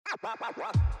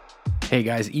Hey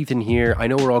guys, Ethan here. I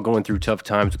know we're all going through tough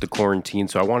times with the quarantine,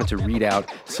 so I wanted to read out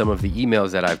some of the emails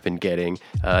that I've been getting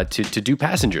to do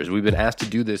Passengers. We've been asked to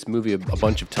do this movie a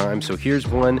bunch of times, so here's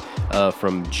one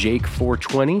from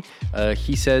Jake420.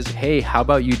 He says, hey, how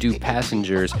about you do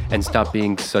Passengers and stop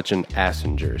being such an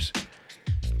assengers?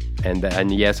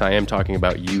 And yes, I am talking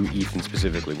about you, Ethan,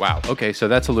 specifically. Wow. Okay, so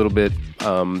that's a little bit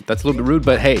rude,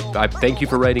 but hey, thank you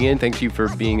for writing in. Thank you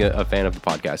for being a fan of the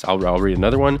podcast. I'll read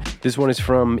another one. This one is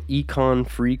from Econ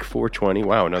Freak 420.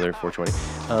 Wow, another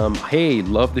 420. Hey,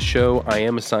 love the show. I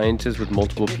am a scientist with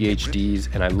multiple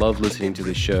PhDs, and I love listening to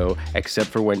the show,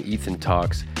 except for when Ethan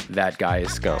talks. That guy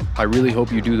is scum. I really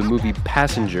hope you do the movie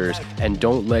Passengers, and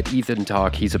don't let Ethan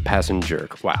talk. He's a passenger.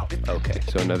 Wow. Okay,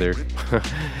 so another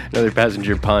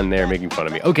passenger pun there, making fun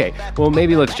of me. Okay, well,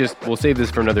 maybe we'll save this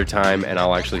for another time, and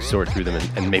I'll actually sort through them,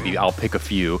 and maybe I'll pick a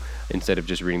few instead of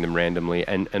just reading them randomly,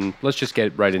 and let's just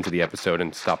get right into the episode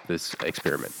and stop this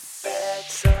experiment. Bad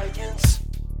science.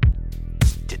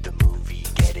 Did the movie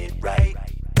get it right?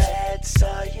 Bad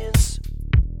science.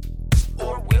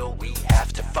 Or will we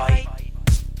have to fight?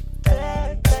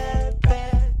 Bad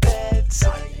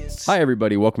science. Hi,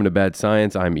 everybody. Welcome to Bad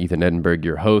Science. I'm Ethan Edinburgh,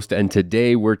 your host, and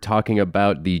today we're talking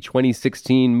about the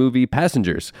 2016 movie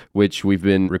Passengers, which we've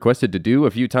been requested to do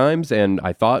a few times, and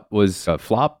I thought was a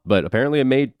flop, but apparently it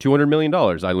made $200 million,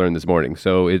 I learned this morning.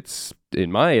 So it's,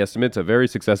 in my estimates, a very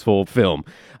successful film.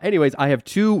 Anyways, I have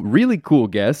two really cool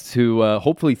guests who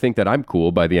hopefully think that I'm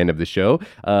cool by the end of the show.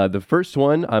 The first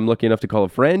one, I'm lucky enough to call a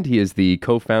friend. He is the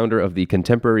co-founder of the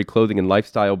contemporary clothing and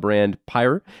lifestyle brand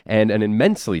Pyre, and an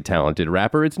immensely talented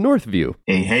rapper. It's Nrthview.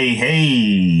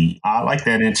 Hey. I like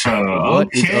that intro. What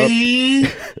is okay.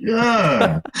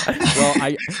 Yeah.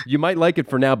 Well, you might like it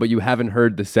for now, but you haven't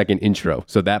heard the second intro,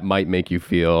 so that might make you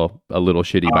feel a little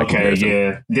shitty by comparison.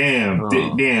 Yeah. Damn.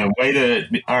 Way to.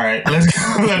 All right. Let's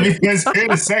hear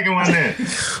the second one then.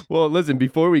 Well, listen,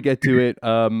 before we get to it,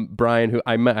 Brian, who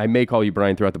I may call you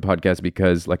Brian throughout the podcast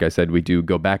because, like I said, we do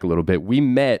go back a little bit. We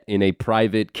met in a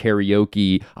private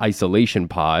karaoke isolation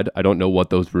pod. I don't know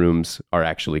what those rooms are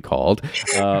actually called,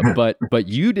 but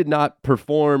you did not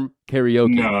perform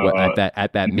karaoke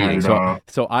at that meeting.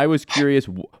 So I was curious,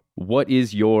 what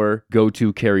is your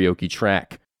go-to karaoke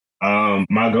track?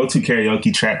 My go-to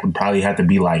karaoke track would probably have to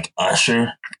be like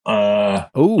Usher.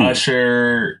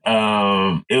 Usher.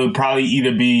 It would probably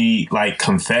either be like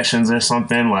Confessions or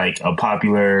something, like a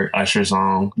popular Usher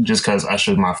song, just because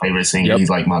Usher's my favorite singer. Yep. He's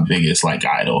like my biggest like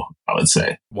idol, I would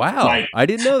say. Wow. I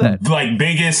didn't know that. Like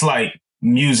biggest like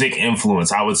music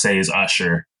influence, I would say, is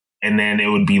Usher. And then it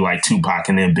would be like Tupac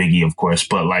and then Biggie, of course.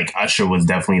 But like Usher was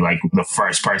definitely like the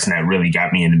first person that really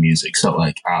got me into music. So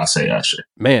like I'll say Usher.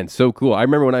 Man, so cool. I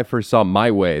remember when I first saw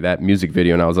My Way, that music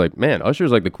video, and I was like, man,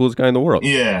 Usher's like the coolest guy in the world.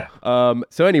 Yeah.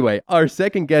 So anyway, our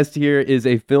second guest here is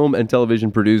a film and television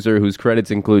producer whose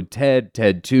credits include Ted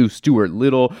 2, Stuart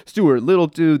Little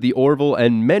 2, The Orville,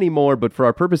 and many more. But for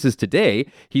our purposes today,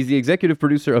 he's the executive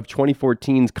producer of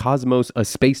 2014's Cosmos, A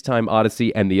Space-Time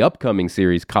Odyssey, and the upcoming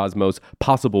series Cosmos,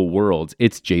 Possible Worlds.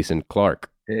 It's Jason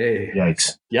Clark. Hey.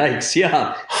 Yikes,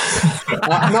 yeah.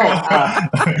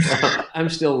 I'm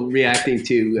still reacting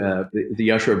to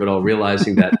the Usher of it all,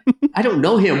 realizing that I don't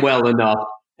know him well enough.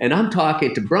 And I'm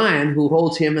talking to Brian, who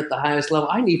holds him at the highest level.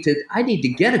 I need to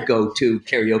get a go-to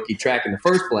karaoke track in the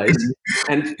first place.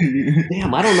 And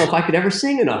damn, I don't know if I could ever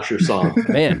sing an Usher song.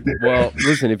 Man, well,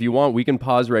 listen, if you want, we can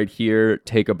pause right here,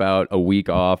 take about a week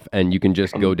off, and you can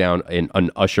just go down an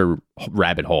Usher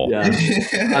rabbit hole. Yeah,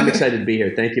 I'm excited to be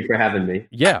here. Thank you for having me.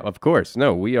 Yeah, of course.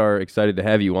 No, we are excited to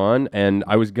have you on. And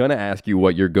I was going to ask you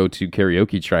what your go-to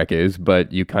karaoke track is,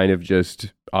 but you kind of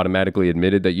just automatically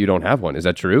admitted that you don't have one. Is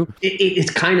that true?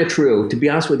 It's kind of true. To be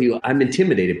honest with you, I'm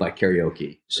intimidated by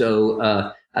karaoke. So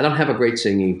I don't have a great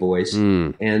singing voice.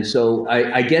 And so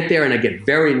I get there and I get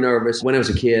very nervous. When I was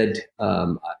a kid,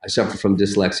 I suffered from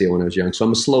dyslexia when I was young. So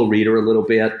I'm a slow reader a little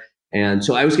bit. And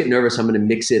so I always get nervous. I'm going to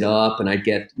mix it up, and I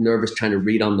get nervous trying to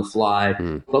read on the fly.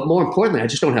 But more importantly, I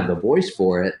just don't have the voice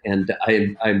for it, and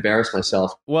I embarrass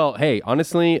myself. Well, hey,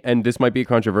 honestly, and this might be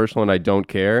controversial, and I don't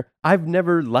care. I've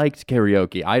never liked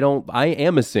karaoke. I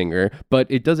am a singer, but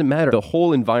it doesn't matter. The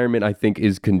whole environment, I think,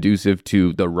 is conducive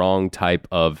to the wrong type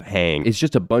of hang. It's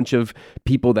just a bunch of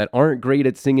people that aren't great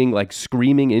at singing, like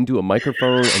screaming into a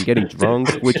microphone and getting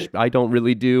drunk, which I don't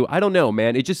really do. I don't know,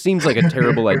 man. It just seems like a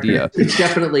terrible idea. It's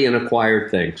definitely an acquired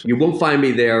thing. You won't find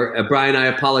me there. Brian, I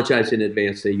apologize in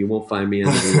advance that you won't find me in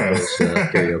those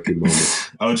karaoke moments.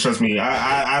 Oh, trust me.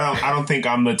 I don't think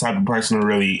I'm the type of person to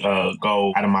really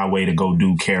go out of my way to go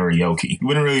do karaoke. You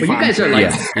wouldn't really find you guys me. are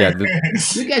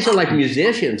like, you guys are like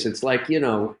musicians. It's like,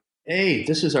 hey,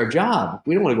 this is our job.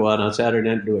 We don't want to go out on Saturday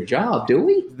night and do a job, do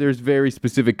we? There's very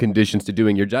specific conditions to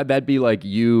doing your job. That'd be like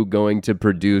you going to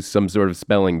produce some sort of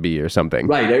spelling bee or something.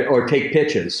 Right, or take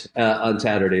pitches on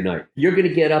Saturday night. You're going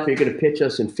to get up, you're going to pitch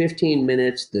us in 15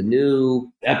 minutes the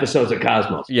new episodes of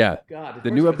Cosmos. Yeah. God,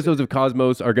 The new episodes of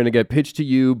Cosmos are going to get pitched to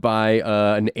you by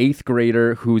an 8th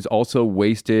grader who's also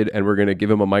wasted, and we're going to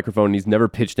give him a microphone, and he's never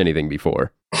pitched anything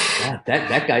before. Yeah,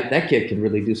 that kid can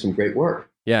really do some great work.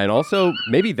 Yeah, and also,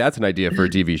 maybe that's an idea for a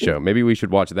TV show. Maybe we should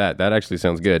watch that. That actually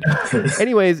sounds good.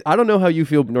 Anyways, I don't know how you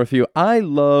feel, Nrthview. I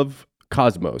love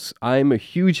Cosmos. I'm a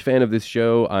huge fan of this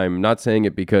show. I'm not saying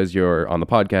it because you're on the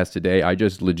podcast today. I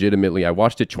just legitimately, I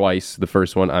watched it twice, the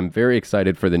first one. I'm very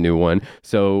excited for the new one.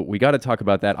 So we got to talk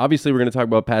about that. Obviously, we're going to talk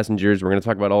about Passengers. We're going to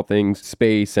talk about all things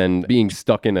space and being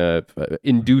stuck in a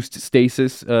induced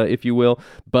stasis, if you will.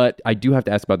 But I do have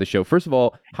to ask about the show. First of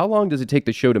all, how long does it take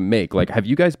the show to make? Like, have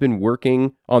you guys been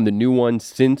working on the new one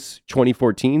since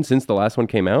 2014, since the last one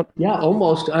came out? Yeah,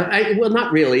 almost. Well,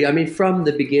 not really. I mean, from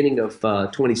the beginning of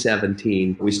 2017,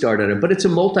 we started it, but it's a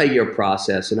multi-year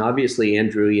process. And obviously,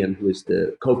 Nrthview, who is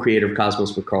the co-creator of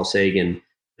Cosmos with Carl Sagan,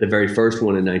 the very first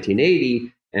one in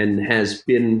 1980, and has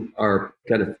been our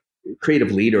kind of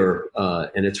creative leader,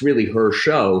 and it's really her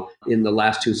show in the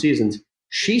last 2 seasons.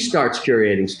 She starts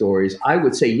curating stories. I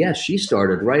would say, yes, she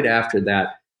started right after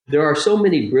that. There are so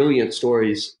many brilliant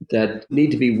stories that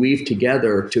need to be weaved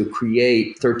together to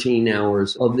create 13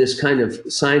 hours of this kind of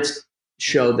science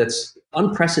show that's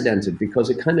unprecedented because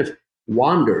it kind of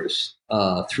wanders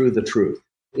through the truth.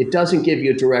 It doesn't give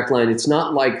you a direct line. It's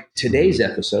not like today's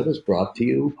episode is brought to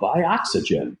you by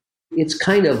oxygen. It's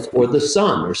kind of, or the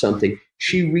sun or something.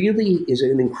 She really is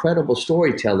an incredible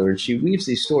storyteller, and she weaves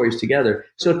these stories together.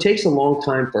 So it takes a long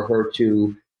time for her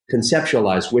to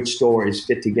conceptualize which stories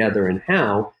fit together and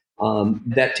how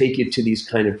that take you to these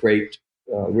kind of great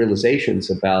realizations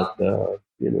about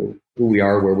who we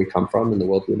are, where we come from, and the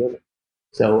world we live in.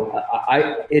 So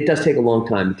it does take a long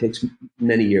time. It takes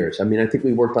many years. I mean, I think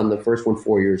we worked on the first one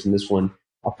 4 years, and this one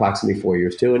approximately 4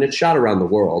 years too. And it's shot around the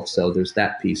world, so there's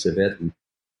that piece of it. And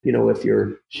if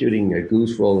you're shooting a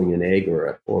goose rolling an egg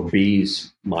or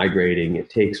bees migrating, it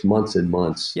takes months and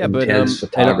months. Yeah, intense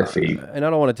photography. And I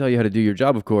don't want to tell you how to do your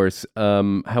job, of course.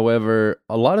 However,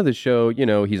 a lot of the show,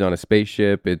 he's on a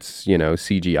spaceship. It's,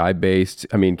 CGI based.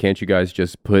 I mean, can't you guys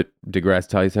just put deGrasse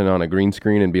Tyson on a green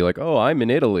screen and be like, oh, I'm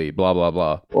in Italy, blah, blah,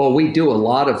 blah? Well, we do a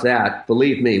lot of that.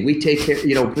 Believe me, we take care,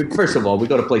 first of all, we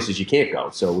go to places you can't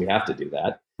go. So we have to do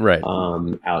that. Right.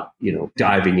 Out,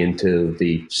 diving into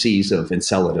the seas of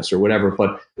Enceladus or whatever.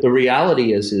 But the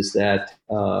reality is that,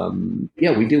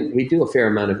 we do a fair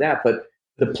amount of that. But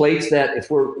the plates that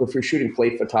if we're shooting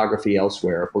plate photography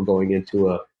elsewhere, if we're going into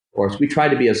a course, we try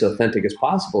to be as authentic as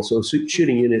possible. So a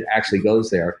shooting unit actually goes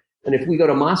there. And if we go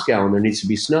to Moscow and there needs to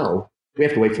be snow, we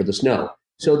have to wait for the snow.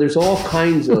 So there's all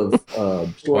kinds of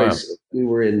stories. Wow. We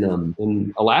were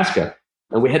in Alaska,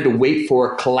 and we had to wait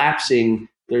for collapsing.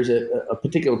 There's a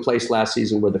particular place last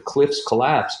season where the cliffs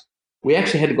collapsed. We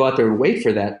actually had to go out there and wait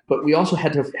for that, but we also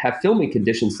had to have filming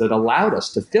conditions that allowed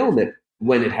us to film it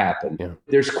when it happened. Yeah.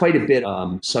 There's quite a bit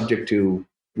subject to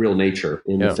real nature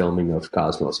in the filming of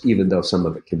Cosmos, even though some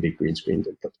of it can be green screened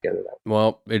and put together that way.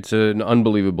 Well, it's an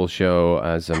unbelievable show,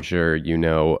 as I'm sure you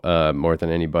know more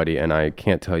than anybody, and I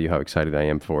can't tell you how excited I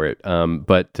am for it.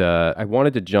 But I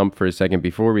wanted to jump for a second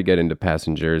before we get into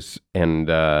Passengers, and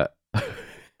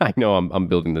I know I'm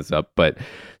building this up, but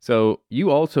so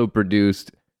you also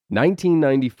produced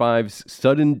 1995's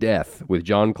Sudden Death with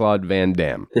Jean-Claude Van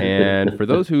Damme. And for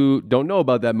those who don't know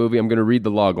about that movie, I'm going to read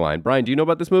the log line. Brian, do you know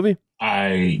about this movie?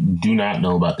 I do not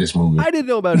know about this movie. I didn't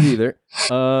know about it either.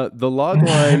 The log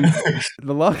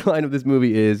line of this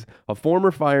movie is: a former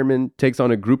fireman takes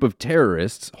on a group of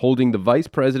terrorists holding the vice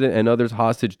president and others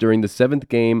hostage during the 7th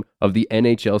game of the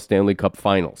NHL Stanley Cup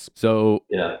Finals. So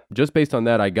just based on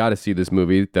that, I got to see this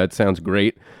movie. That sounds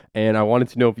great. And I wanted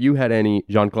to know if you had any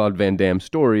Jean-Claude Van Damme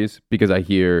stories, because I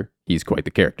hear he's quite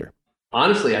the character.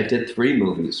 Honestly, I did 3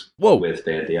 movies with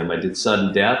Van Damme. I did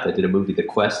Sudden Death. I did a movie, The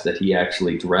Quest, that he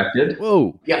actually directed.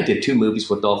 Whoa! Yeah, I did 2 movies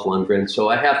with Dolph Lundgren. So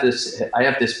I have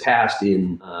this past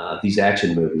in these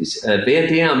action movies.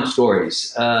 Van Damme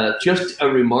stories. Just a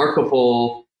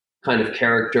remarkable kind of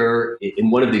character.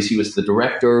 In one of these, he was the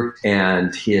director,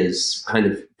 and his kind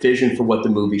of vision for what the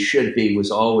movie should be was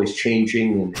always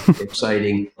changing and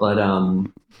exciting. But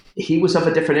he was of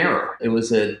a different era. It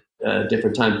was a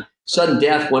different time. Sudden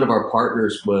Death, one of our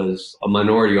partners was a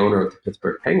minority owner of the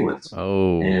Pittsburgh Penguins.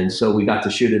 Oh. And so we got to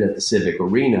shoot it at the Civic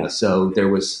Arena. So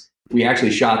we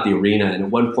actually shot the arena, and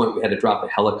at one point we had to drop a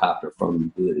helicopter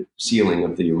from the ceiling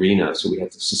of the arena. So we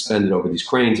had to suspend it over these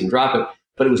cranes and drop it.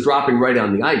 but it was dropping right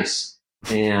on the ice.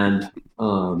 And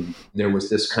there was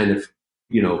this kind of,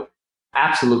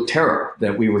 absolute terror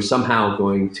that we were somehow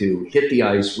going to hit the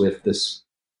ice with this,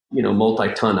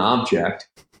 multi-ton object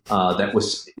that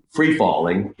was free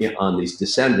falling on these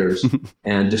descenders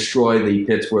and destroy the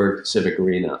Pittsburgh Civic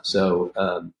Arena. So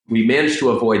we managed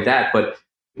to avoid that, but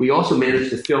we also managed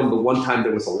to film the one time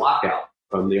there was a lockout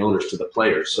from the owners to the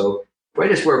players. So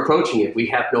right as we're approaching it, we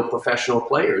have no professional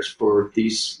players for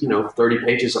these, 30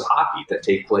 pages of hockey that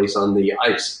take place on the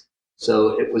ice.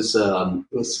 So it was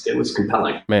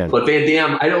compelling. Man. But Van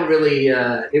Damme, I don't really.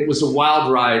 It was a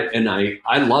wild ride, and I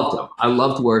loved him. I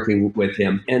loved working with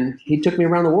him, and he took me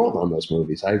around the world on those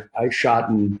movies. I shot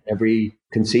in every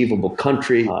conceivable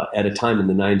country at a time in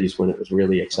the 90s when it was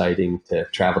really exciting to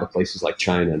travel to places like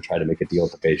China and try to make a deal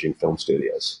with the Beijing film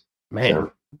studios.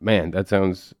 Man, that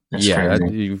sounds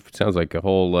crazy. Sounds like a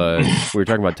whole. We were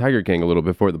talking about Tiger King a little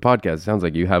before the podcast. It sounds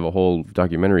like you have a whole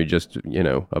documentary just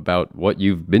about what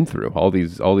you've been through, all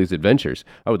these adventures.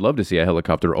 I would love to see a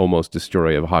helicopter almost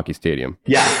destroy a hockey stadium.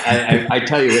 Yeah, I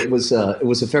tell you, it was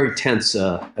a very tense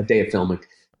a day of filming.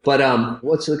 But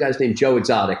what's the guy's name? Joe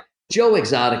Exotic. Joe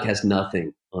Exotic has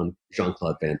nothing on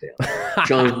Jean-Claude Van Damme.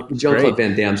 Jean-Claude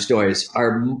Van Damme's stories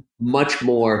are much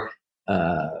more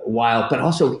wild, but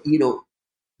also,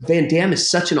 Van Damme is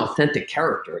such an authentic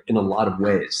character in a lot of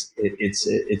ways.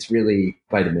 It's really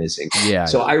quite amazing. Yeah.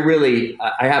 So I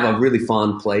have a really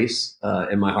fond place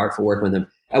in my heart for working with him.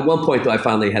 At one point, though, I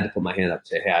finally had to put my hand up and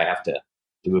say, hey, I have to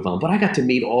move on. But I got to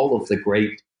meet all of the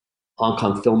great Hong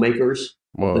Kong filmmakers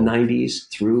of the 90s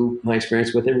through my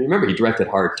experience with him. Remember, he directed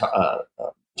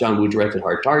John Woo directed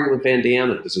Hard Target with Van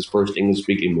Damme. It was his first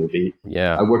English-speaking movie.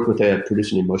 Yeah. I worked with a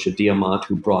producer named Moshe Diamant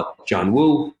who brought John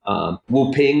Woo,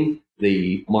 Wu Ping,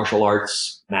 the martial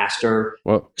arts master,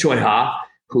 Choi Ha,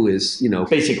 who is,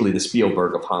 basically the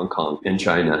Spielberg of Hong Kong and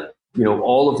China.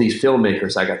 All of these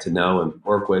filmmakers I got to know and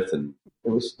work with, and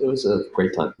it was a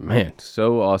great time. Man,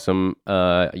 so awesome.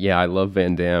 Yeah, I love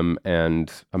Van Damme,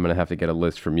 and I'm gonna have to get a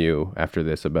list from you after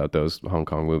this about those Hong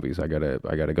Kong movies. I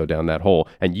gotta go down that hole,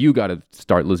 and you gotta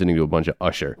start listening to a bunch of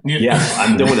Usher. Yes,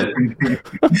 I'm doing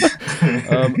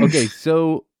it. Okay,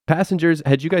 so Passengers,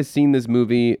 had you guys seen this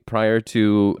movie prior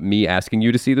to me asking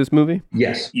you to see this movie?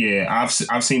 Yes. Yeah,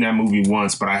 I've seen that movie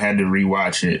once, but I had to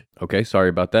rewatch it. Okay, sorry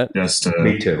about that.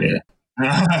 Me too.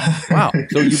 Yeah. Wow.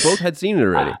 So you both had seen it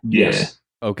already? Yes.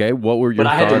 Okay. What were your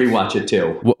thoughts? But I had to rewatch it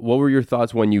too. What were your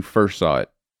thoughts when you first saw it?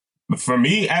 For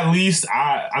me, at least,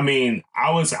 I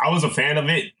was a fan of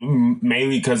it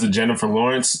mainly because of Jennifer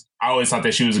Lawrence. I always thought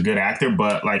that she was a good actor,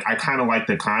 but I kind of like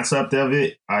the concept of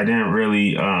it. I didn't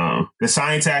really the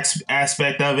science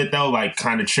aspect of it though,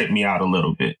 kind of tripped me out a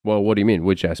little bit. Well, what do you mean?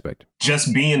 Which aspect?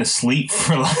 Just being asleep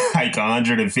for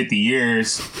 150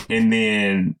 years, and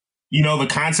then the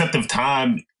concept of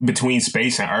time between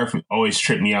space and Earth always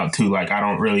tripped me out too. I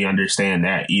don't really understand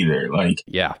that either.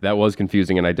 Yeah, that was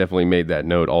confusing, and I definitely made that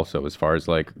note also as far as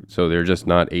so they're just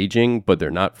not aging, but they're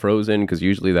not frozen, because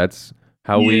usually that's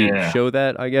how we show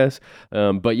that, I guess.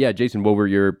 But yeah, Jason, what were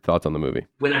your thoughts on the movie?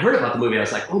 When I heard about the movie, I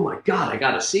was like, oh my God, I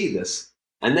got to see this.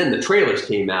 And then the trailers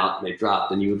came out and they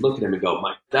dropped, and you would look at them and go,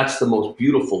 that's the most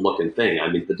beautiful looking thing. I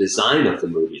mean, the design of the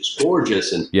movie is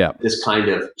gorgeous, and this kind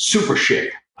of super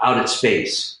ship out at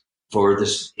space for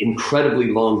this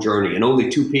incredibly long journey and only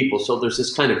two people. So there's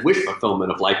this kind of wish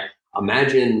fulfillment of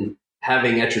imagine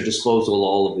having at your disposal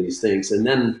all of these things. And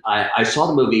then I saw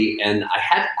the movie, and I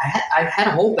had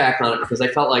a hold back on it because I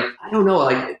felt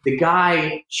the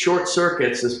guy short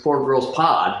circuits this poor girl's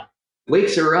pod,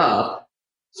 wakes her up.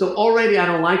 So already I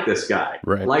don't like this guy.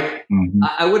 Right.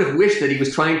 I would have wished that he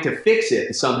was trying to fix it,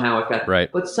 and somehow it got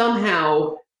right. But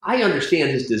somehow I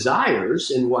understand his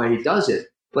desires and why he does it.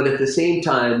 But at the same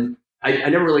time, I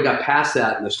never really got past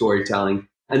that in the storytelling.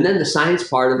 And then the science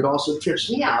part of it also trips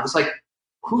me out. I was like,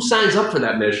 who signs up for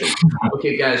that mission?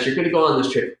 Okay, guys, you're going to go on this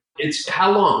trip. It's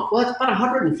how long? Well, it's about a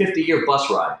 150-year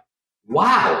bus ride.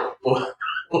 Wow.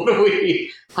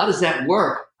 How does that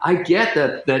work? I get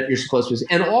that you're supposed to.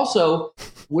 And also,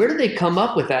 where do they come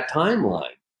up with that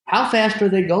timeline? How fast are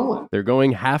they going? They're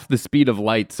going half the speed of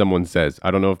light, someone says.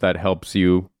 I don't know if that helps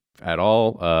you at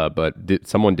all, but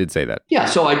someone did say that. Yeah,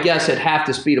 so I guess at half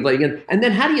the speed of light. And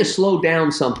then how do you slow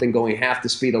down something going half the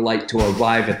speed of light to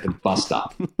arrive at the bus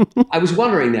stop? I was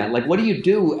wondering that. What do you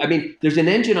do? I mean, there's an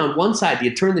engine on one side. Do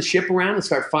you turn the ship around and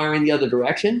start firing the other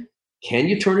direction? Can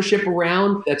you turn a ship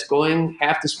around that's going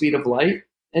half the speed of light?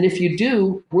 And if you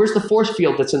do, where's the force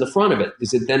field that's in the front of it?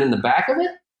 Is it then in the back of it?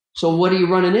 So what are you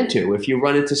running into? If you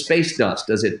run into space dust,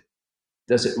 does it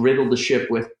riddle the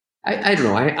ship with I don't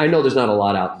know. I know there's not a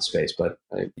lot out in space, but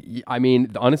I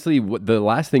mean, honestly, the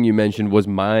last thing you mentioned was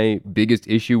my biggest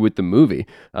issue with the movie.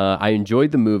 I enjoyed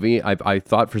the movie. I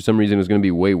thought for some reason it was going to be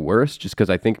way worse, just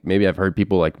because I think maybe I've heard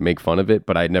people like make fun of it,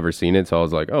 but I'd never seen it, so I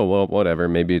was like, oh well, whatever.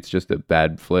 Maybe it's just a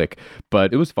bad flick.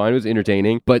 But it was fine. It was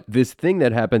entertaining. But this thing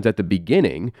that happens at the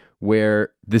beginning,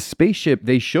 where the spaceship,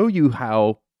 they show you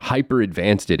how hyper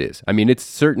advanced it is. I mean, it's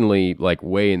certainly like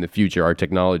way in the future. Our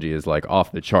technology is like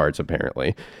off the charts,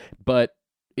 apparently. But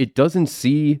it doesn't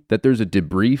see that there's a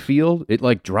debris field. It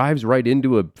like drives right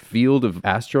into a field of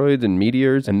asteroids and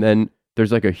meteors, and then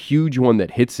there's like a huge one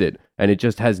that hits it, and it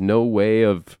just has no way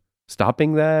of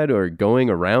stopping that or going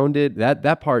around it.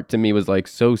 That part to me was like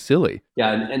so silly.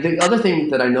 Yeah, and the other thing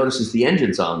that I noticed is the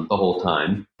engine's on the whole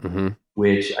time,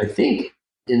 which I think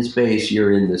in space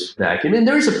you're in this vacuum. And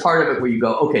there is a part of it where you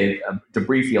go, okay, a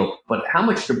debris field, but how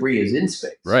much debris is in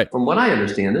space? Right. From what I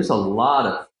understand, there's a lot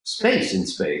of space in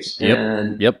space. Yep.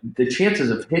 And Yep. the chances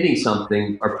of hitting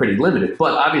something are pretty limited.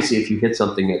 But obviously, if you hit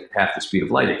something at half the speed of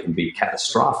light, it can be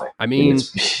catastrophic. I mean,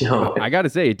 I got to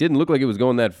say, it didn't look like it was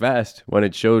going that fast when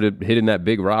it showed it hitting that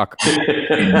big rock.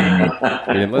 I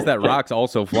mean, unless that rock's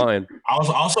also flying. I was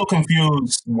also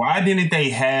confused. Why didn't they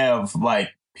have like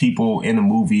people in the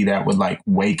movie that would like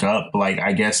wake up, like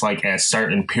I guess like at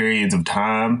certain periods of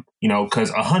time, you know, because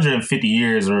 150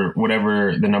 years or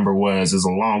whatever the number was is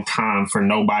a long time for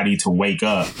nobody to wake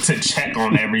up to check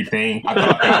on everything. I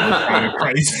thought that was kind of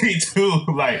crazy too.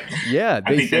 Like, yeah,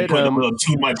 I think they put a little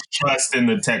too much trust in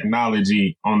the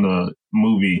technology on the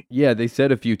movie. Yeah, they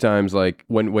said a few times like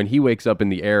when he wakes up in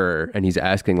the error and he's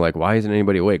asking like, why isn't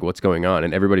anybody awake? What's going on?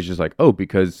 And everybody's just like, oh,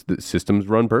 because the systems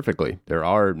run perfectly. There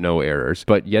are no errors.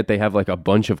 But yet they have like a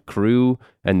bunch of crew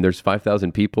and there's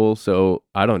 5,000 people. So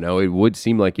I don't know. It would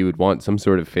seem like you would want some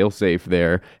sort of failsafe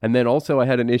there. And then also I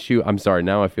had an issue. I'm sorry.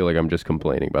 Now I feel like I'm just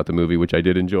complaining about the movie, which I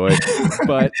did enjoy.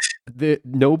 But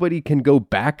nobody can go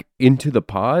back into the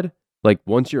pod. Like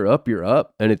once you're up,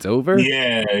 and it's over.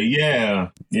 Yeah.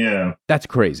 That's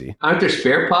crazy. Aren't there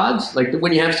spare pods? Like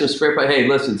when you have some spare pod, hey,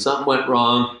 listen, something went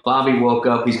wrong. Bobby woke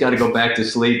up. He's got to go back to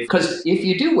sleep. Because if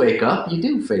you do wake up, you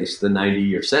do face the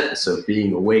 90-year sentence of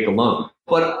being awake alone.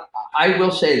 But I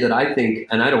will say that I think,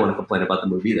 and I don't want to complain about the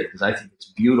movie either, because I think it's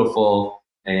beautiful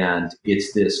and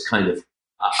it's this kind of,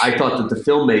 I thought that the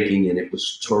filmmaking in it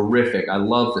was terrific. I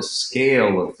love the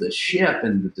scale of the ship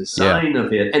and the design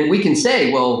of it. And we can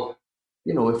say, well,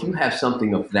 you know, if you have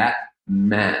something of that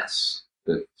mass,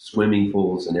 the swimming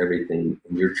pools and everything,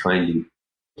 and you're trying to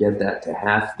get that to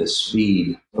half the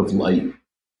speed of light,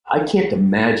 I can't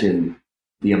imagine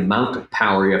the amount of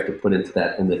power you have to put into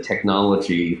that and the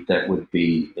technology that would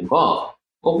be involved.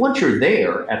 But once you're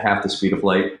there at half the speed of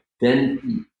light,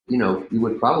 then, you know, you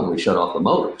would probably shut off the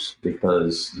motors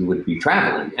because you would be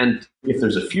traveling. And if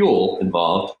there's a fuel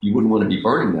involved, you wouldn't want to be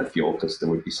burning that fuel because there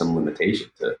would be some limitation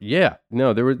to it. Yeah,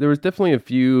 no, there was definitely a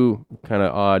few kind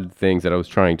of odd things that I was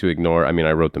trying to ignore. I mean,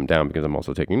 I wrote them down because I'm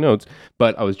also taking notes,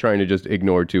 but I was trying to just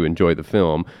ignore to enjoy the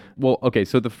film. Well, okay,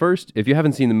 so the first, if you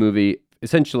haven't seen the movie,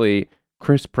 essentially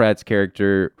Chris Pratt's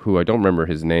character, who I don't remember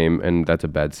his name, and that's a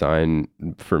bad sign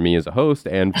for me as a host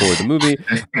and for the movie.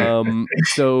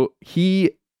 So he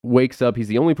wakes up. He's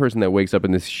the only person that wakes up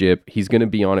in this ship. He's going to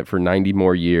be on it for 90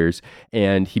 more years.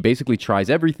 And he basically tries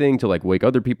everything to like wake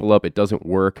other people up. It doesn't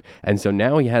work. And so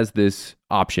now he has this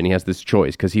option. He has this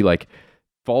choice because he like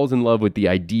falls in love with the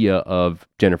idea of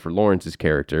Jennifer Lawrence's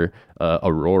character,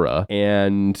 Aurora.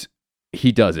 And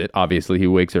he does it. Obviously, he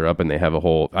wakes her up and they have a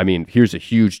whole, I mean, here's a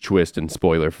huge twist and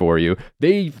spoiler for you.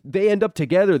 They end up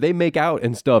together. They make out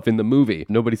and stuff in the movie.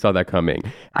 Nobody saw that coming.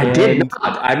 I did not.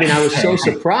 I mean, I was so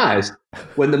surprised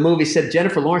when the movie said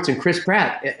Jennifer Lawrence and Chris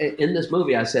Pratt. In this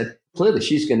movie, I said, clearly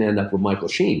she's going to end up with Michael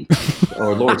Sheen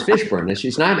or Lawrence Fishburne, and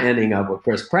she's not ending up with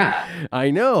Chris Pratt.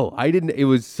 I know. I didn't, it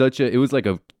was like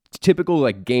a typical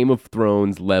like Game of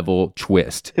Thrones level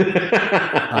twist.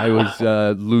 I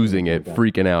was losing it,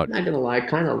 freaking out. Not gonna lie, I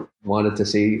kind of wanted to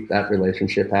see that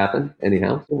relationship happen.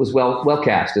 Anyhow, it was well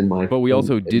cast in my. But we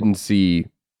also didn't see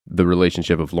the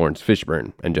relationship of Lawrence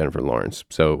Fishburne and Jennifer Lawrence,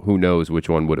 so who knows which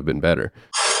one would have been better.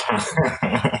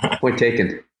 Point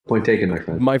taken. Point taken, my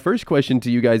friend. My first question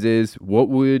to you guys is, what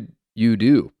would you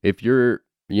do if you're,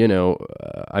 you know,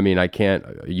 I mean,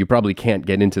 you probably can't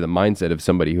get into the mindset of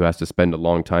somebody who has to spend a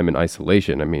long time in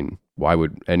isolation. I mean, why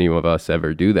would any of us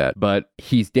ever do that? But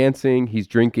he's dancing, he's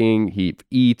drinking, he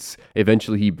eats,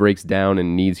 eventually he breaks down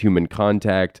and needs human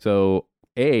contact. So,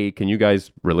 can you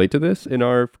guys relate to this in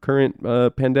our current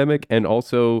pandemic? And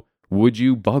also, would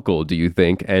you buckle, do you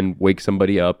think, and wake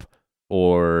somebody up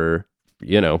or,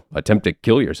 you know, attempt to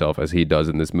kill yourself as he does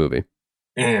in this movie?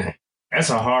 Yeah, that's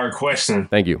a hard question.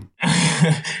 Thank you.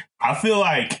 I feel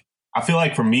like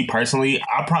for me personally,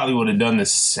 I probably would have done the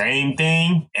same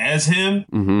thing as him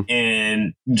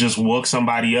and just woke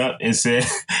somebody up and said,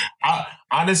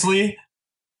 honestly,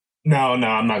 no,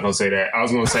 I'm not going to say that. I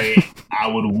was going to say I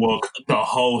would woke the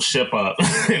whole ship up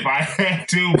if I had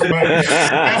to, but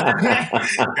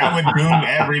that would doom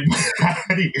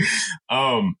everybody.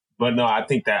 But no, I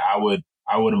think that I would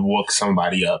have woke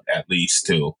somebody up at least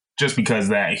too. Just because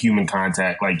that human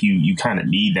contact, like you kind of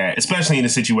need that, especially in a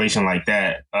situation like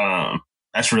that.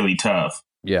 That's really tough.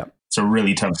 Yeah. It's a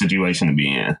really tough situation to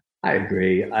be in. I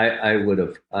agree. I would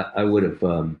have,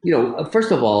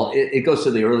 first of all, it goes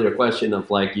to the earlier question of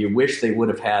like, you wish they would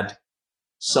have had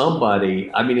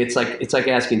somebody. I mean, it's like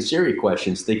asking Siri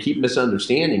questions. They keep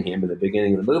misunderstanding him in the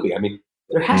beginning of the movie. I mean,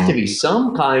 there has to be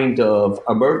some kind of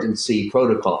emergency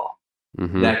protocol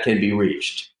that can be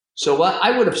reached. So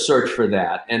I would have searched for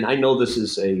that. And I know this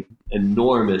is a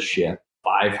enormous ship,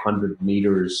 500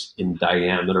 meters in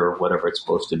diameter or whatever it's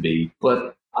supposed to be.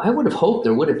 But I would have hoped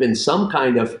there would have been some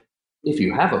kind of, if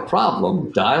you have a problem,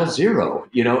 dial 0,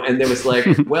 and there was like,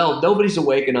 well, nobody's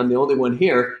awake and I'm the only one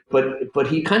here. But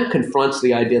he kind of confronts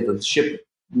the idea that the ship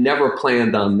never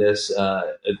planned on this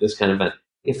kind of event.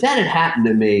 If that had happened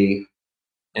to me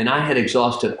and I had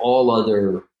exhausted all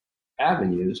other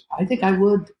avenues, I think I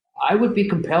would be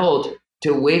compelled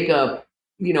to wake up,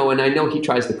 and I know he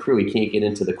tries the crew. He can't get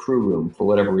into the crew room for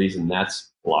whatever reason.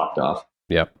 That's blocked off.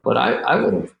 Yeah. But I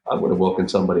would have woken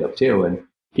somebody up too. And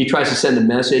he tries to send a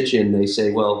message and they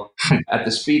say, well, at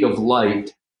the speed of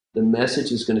light, the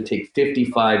message is going to take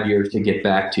 55 years to get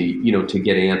back to you, to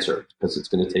get answered, because it's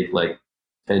going to take like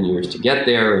 10 years to get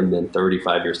there and then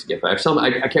 35 years to get back.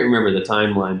 I can't remember the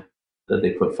timeline that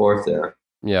they put forth there.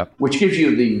 Yeah. Which gives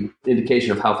you the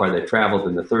indication of how far they've traveled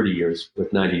in the 30 years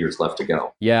with 90 years left to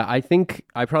go. Yeah, I think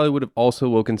I probably would have also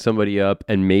woken somebody up,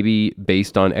 and maybe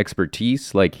based on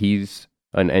expertise, like he's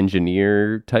an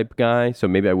engineer type guy. So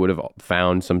maybe I would have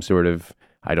found some sort of,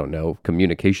 I don't know,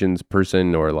 communications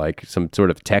person or like some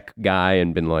sort of tech guy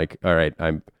and been like, all right,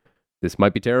 this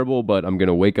might be terrible, but I'm going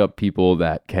to wake up people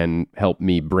that can help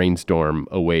me brainstorm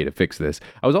a way to fix this.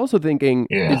 I was also thinking,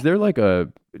 is there like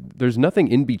there's nothing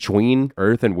in between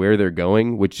Earth and where they're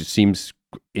going, which just seems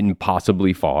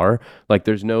impossibly far. Like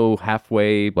there's no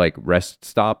halfway like rest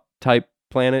stop type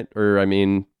planet, or I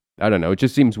mean, I don't know. It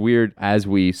just seems weird as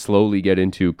we slowly get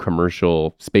into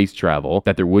commercial space travel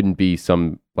that there wouldn't be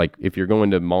some, like if you're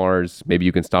going to Mars, maybe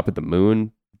you can stop at the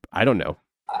moon. I don't know.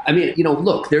 I mean,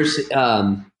 look, there's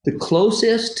the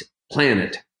closest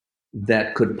planet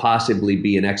that could possibly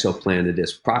be an exoplanet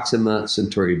is Proxima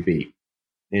Centauri B.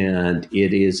 And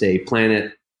it is a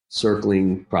planet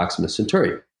circling Proxima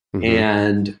Centauri.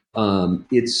 And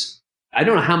it's, I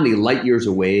don't know how many light years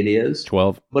away it is.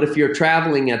 12. But if you're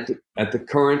traveling at the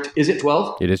current, is it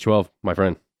 12? It is 12, my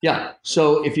friend. Yeah.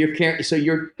 So if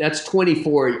that's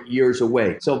 24 years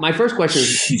away. So my first question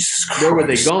is, where were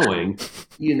they going?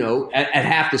 At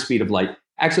half the speed of light.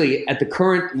 Actually, at the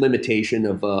current limitation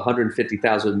of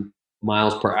 150,000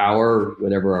 miles per hour,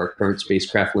 whatever our current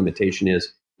spacecraft limitation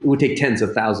is, it would take tens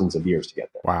of thousands of years to get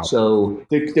there. Wow. So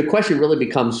the question really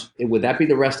becomes, would that be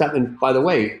the rest stop? And by the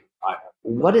way,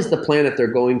 what is the planet they're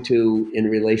going to in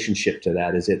relationship to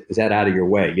that? Is that out of your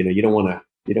way? You don't want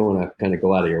to kind of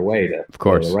go out of your way to, of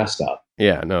course, to the rest stop.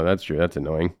 Yeah, no, that's true. That's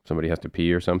annoying. Somebody has to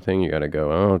pee or something. You got to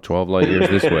go, 12 light years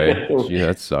this way. Gee,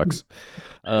 that sucks.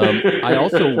 I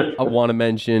also want to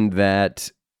mention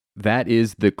that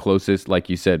is the closest, like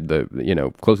you said,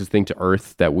 the closest thing to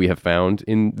Earth that we have found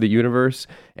in the universe,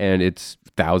 and it's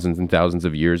thousands and thousands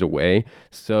of years away.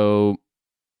 So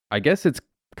I guess it's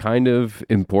kind of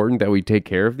important that we take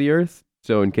care of the Earth.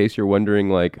 So in case you're wondering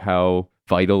like how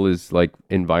vital is like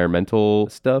environmental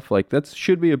stuff, like that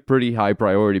should be a pretty high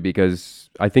priority, because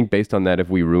I think based on that, if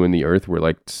we ruin the Earth, we're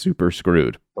like super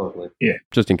screwed. Totally. Yeah.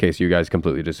 Just in case you guys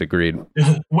completely disagreed.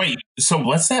 Wait, so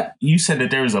what's that? You said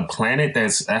that there was a planet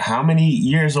that's how many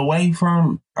years away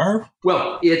from Earth?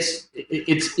 Well,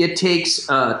 it takes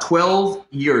 12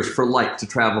 years for light to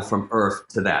travel from Earth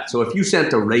to that. So if you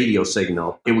sent a radio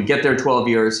signal, it would get there in 12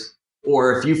 years.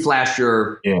 Or if you flash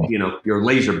your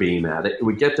laser beam at it, it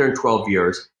would get there in 12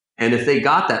 years. And if they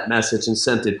got that message and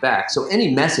sent it back, so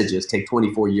any messages take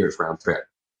 24 years round trip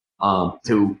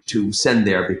to send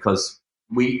there, because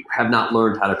we have not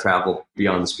learned how to travel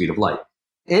beyond the speed of light.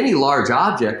 Any large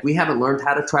object, we haven't learned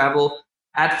how to travel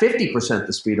at 50%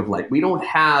 the speed of light. We don't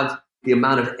have the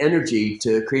amount of energy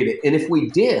to create it. And if we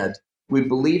did, we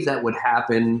believe that would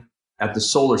happen at the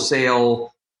solar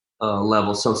sail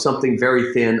level. So something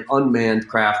very thin, unmanned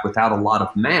craft without a lot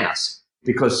of mass,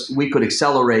 because we could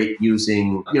accelerate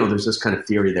using, there's this kind of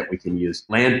theory that we can use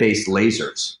land-based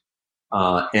lasers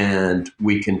and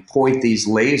we can point these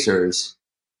lasers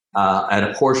at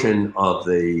a portion of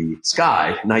the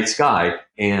sky, night sky.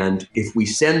 And if we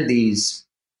send these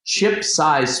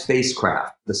chip-sized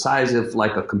spacecraft, the size of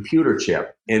like a computer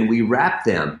chip, and we wrap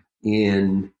them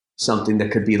in something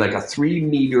that could be like a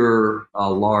 3-meter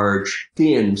large,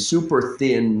 thin, super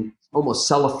thin, almost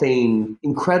cellophane,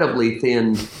 incredibly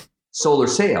thin solar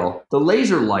sail, the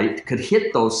laser light could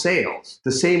hit those sails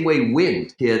the same way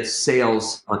wind hits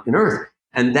sails on Earth.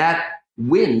 And that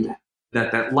wind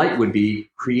that light would be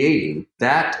creating,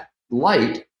 that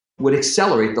light would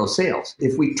accelerate those sails.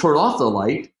 If we turn off the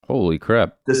light, holy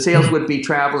crap, the sails would be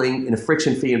traveling in a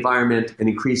friction-free environment and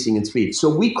increasing in speed.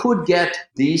 So we could get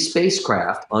these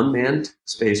spacecraft, unmanned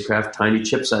spacecraft, tiny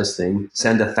chip-sized thing,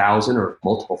 send 1,000 or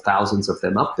multiple thousands of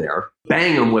them up there,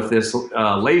 bang them with this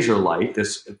laser light,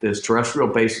 this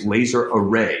terrestrial-based laser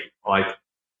array, like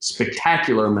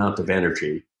spectacular amount of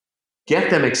energy, get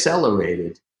them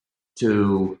accelerated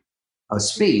to a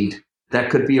speed that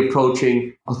could be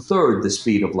approaching a third the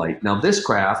speed of light. Now, this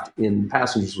craft in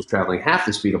passengers was traveling half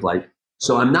the speed of light.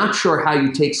 So I'm not sure how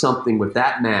you take something with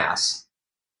that mass,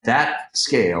 that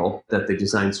scale that they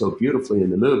designed so beautifully in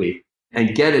the movie,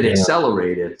 and get it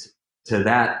accelerated to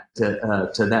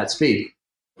that speed.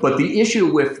 But the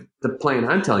issue with the plane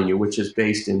I'm telling you, which is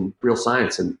based in real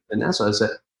science and NASA, is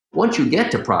that once you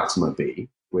get to Proxima B,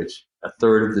 which a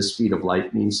third of the speed of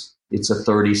light means it's a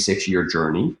 36-year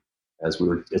journey,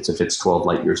 it's if it's 12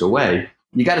 light years away,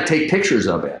 you got to take pictures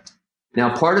of it.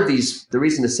 Now, part of the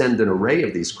reason to send an array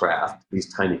of these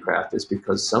tiny craft, is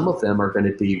because some of them are going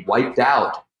to be wiped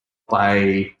out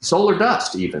by solar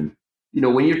dust even. You know,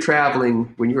 when you're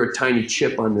traveling, when you're a tiny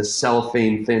chip on this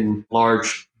cellophane thin,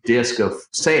 large disk of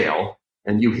sail,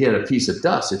 and you hit a piece of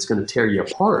dust, it's going to tear you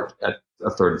apart at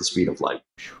a third of the speed of light.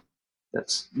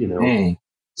 That's,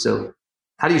 So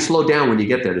how do you slow down when you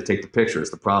get there to take the picture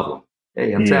is the problem.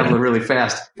 Hey, I'm traveling really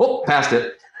fast. Oh, passed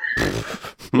it.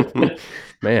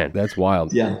 Man, that's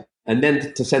wild. Yeah. And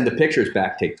then to send the pictures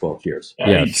back take 12 years.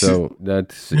 Yeah, so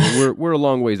we're a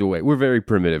long ways away. We're very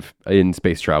primitive in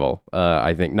space travel.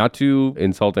 I think, not to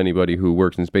insult anybody who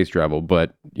works in space travel,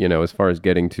 but as far as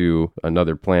getting to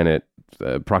another planet,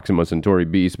 Proxima Centauri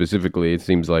B specifically, it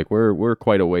seems like we're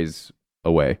quite a ways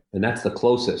away. And that's the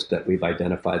closest that we've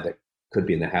identified that could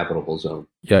be in the habitable zone.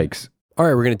 Yikes. All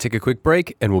right, we're going to take a quick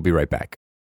break, and we'll be right back.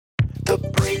 The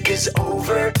break is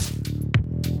over.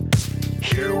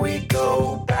 Here we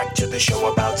go, back to the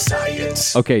show about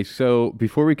science. Okay, so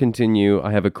before we continue,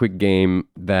 I have a quick game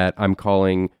that I'm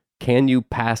calling Can You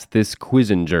Pass This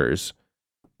Quizingers?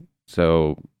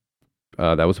 So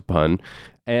that was a pun.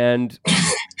 And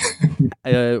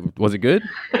was it good?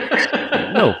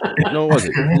 No, it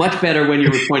wasn't. Much better when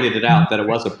you pointed it out that it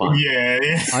was a pun. Yeah.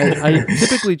 I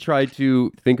typically try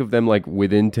to think of them like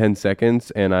within 10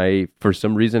 seconds, and I, for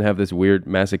some reason, have this weird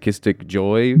masochistic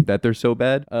joy that they're so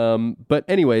bad. But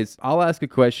anyways, I'll ask a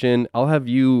question. I'll have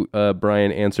you,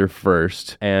 Brian, answer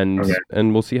first, and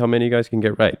we'll see how many you guys can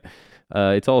get right.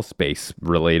 It's all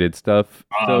space-related stuff.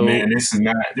 Oh, man, this is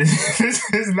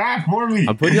not for me.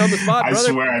 I'm putting you on the spot, brother.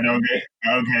 I swear I don't get.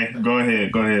 Okay, go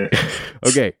ahead.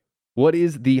 Okay. What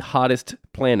is the hottest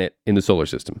planet in the solar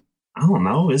system? I don't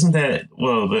know. Isn't that,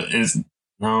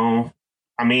 no.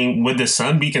 I mean, would the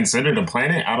sun be considered a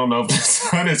planet? I don't know if the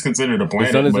sun is considered a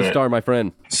planet. The sun is a star, my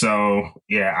friend. So,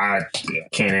 yeah, I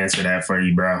can't answer that for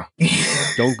you, bro.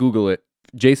 Don't Google it.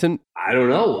 Jason? I don't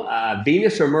know.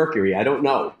 Venus or Mercury? I don't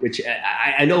know. Which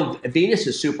I know Venus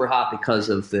is super hot because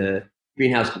of the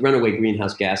runaway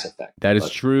greenhouse gas effect. That is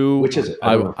true. Which is it?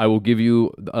 I will give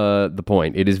you the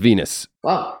point. It is Venus.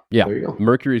 Oh, yeah. There you go.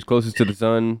 Mercury is closest to the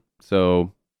sun,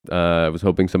 so I was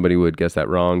hoping somebody would guess that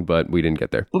wrong, but we didn't get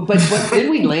there. But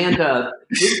didn't we land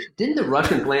didn't the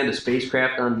Russians land a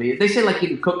spacecraft on Venus? They say like you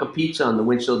can cook a pizza on the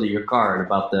windshield of your car in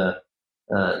about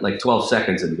 12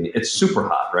 seconds. It's super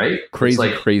hot, right?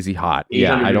 Crazy hot.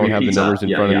 Yeah, I don't have the numbers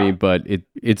in front of me, but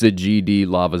it's a GD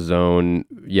lava zone.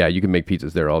 Yeah, you can make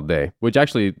pizzas there all day, which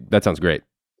actually, that sounds great.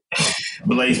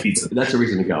 Blaze pizza. That's a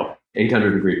reason to go.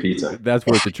 800-degree pizza. That's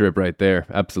worth the trip right there.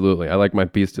 Absolutely. I like my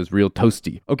pizzas real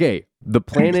toasty. Okay, the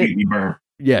planet... Completely burnt.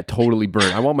 Yeah, totally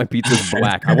burnt. I want my pizzas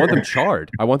black. I want them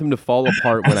charred. I want them to fall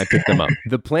apart when I pick them up.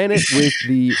 The planet with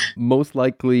the most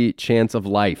likely chance of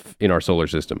life in our solar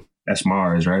system. That's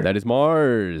Mars, right? That is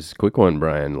Mars. Quick one,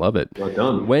 Brian. Love it. Well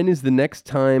done. When is the next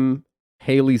time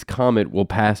Halley's Comet will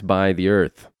pass by the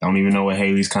Earth? Don't even know what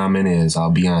Halley's Comet is,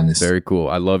 I'll be honest. Very cool.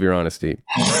 I love your honesty.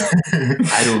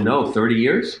 I don't know. 30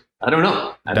 years? I don't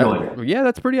know. I have no idea. Yeah,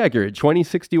 that's pretty accurate.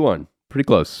 2061. Pretty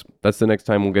close. That's the next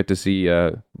time we'll get to see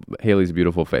Halley's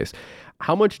beautiful face.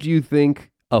 How much do you think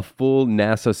a full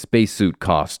NASA spacesuit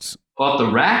costs? Off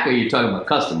the rack, or are you talking about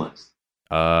customized?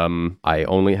 I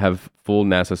only have full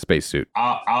NASA spacesuit.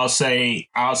 I'll say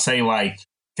like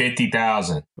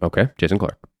 50,000. Okay, Jason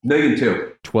Clark.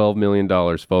 $1,200,000. $12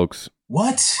 million, folks.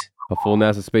 What? A full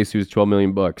NASA spacesuit is $12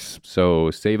 million. So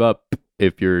save up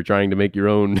if you're trying to make your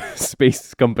own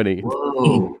space company.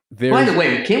 Whoa. By the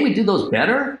way, can't we do those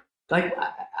better? Like,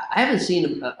 I haven't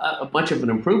seen a much of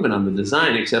an improvement on the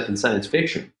design except in science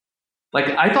fiction. Like,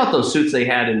 I thought those suits they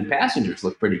had in Passengers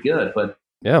looked pretty good, but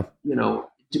yeah,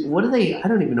 what do they? I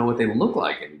don't even know what they look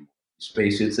like anymore.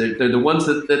 Spacesuits. They're the ones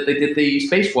that they did the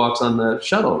spacewalks on the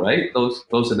shuttle, right? Those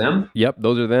are them. Yep,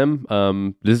 those are them.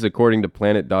 This is according to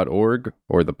planet.org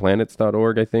or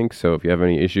theplanets.org, I think. So if you have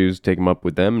any issues, take them up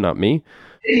with them, not me.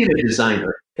 They need a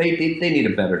designer. They need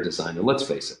a better designer. Let's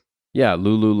face it. Yeah,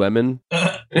 Lululemon.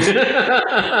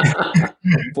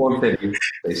 Form-fitting.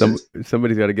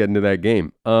 Somebody's got to get into that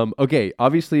game. Okay,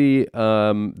 obviously,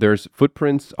 there's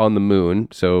footprints on the moon.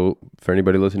 So for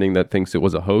anybody listening that thinks it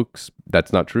was a hoax,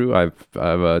 that's not true. I've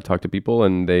talked to people,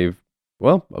 and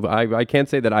I can't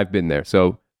say that I've been there.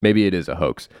 So maybe it is a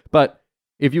hoax. But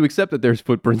if you accept that there's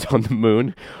footprints on the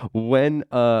moon,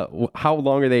 how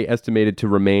long are they estimated to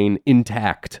remain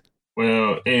intact?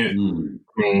 Well,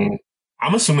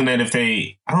 I'm assuming that if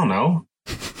I don't know,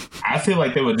 I feel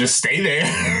like they would just stay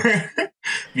there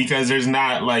because there's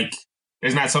not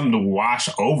something to wash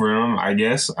over them, I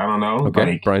guess. I don't know.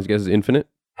 Okay. Brian's guess is infinite.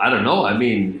 I don't know. I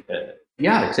mean,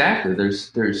 yeah, exactly.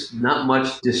 There's not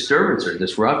much disturbance or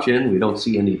disruption. We don't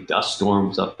see any dust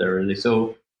storms up there. And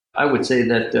so I would say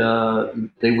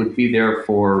that they would be there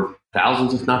for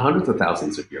thousands, if not hundreds of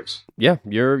thousands of years. Yeah,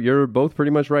 you're both pretty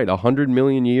much right. 100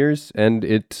 million years, and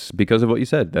it's because of what you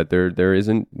said that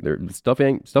stuff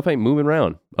ain't moving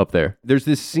around up there. There's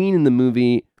this scene in the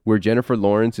movie where Jennifer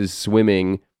Lawrence is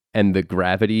swimming, and the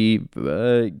gravity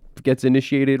gets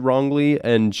initiated wrongly,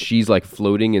 and she's like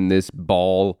floating in this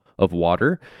ball of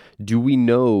water. Do we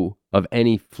know of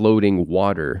any floating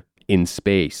water in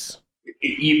space?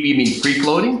 You mean free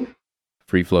floating?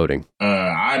 Free floating.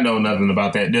 I know nothing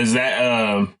about that. Does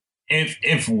that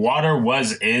if water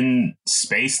was in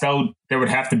space though, there would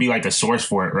have to be like a source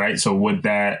for it, right? So would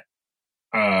that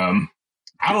I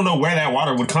don't know where that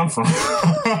water would come from.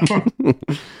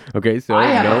 Okay, so I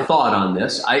have a thought on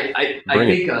this. I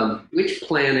think which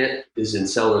planet is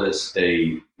Enceladus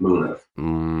a moon of?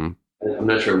 I'm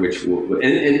not sure which. And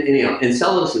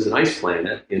Enceladus is an ice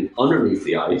planet, and underneath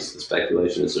the ice, the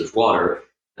speculation is there's water.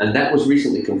 And that was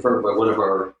recently confirmed by one of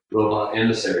our robot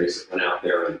emissaries that went out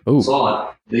there and saw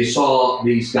it. They saw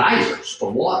these geysers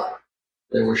of water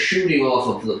that were shooting off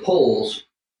of the poles.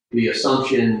 The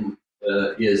assumption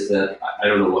is that, I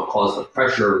don't know what caused the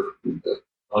pressure in the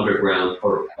underground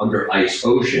or under ice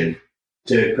ocean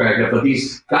to crack up, but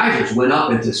these geysers went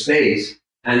up into space.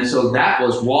 And so that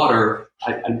was water.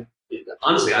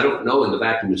 Honestly, I don't know in the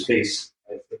vacuum of space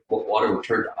what water would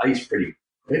turn to ice pretty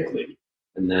quickly.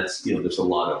 And that's, there's a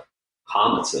lot of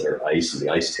comets that are ice and the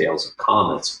ice tails of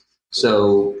comets.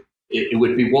 So it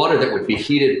would be water that would be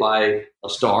heated by a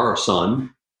star or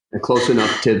sun and close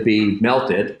enough to be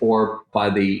melted, or by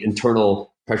the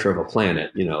internal pressure of a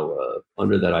planet,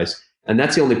 under that ice. And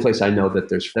that's the only place I know that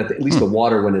at least the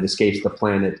water, when it escapes the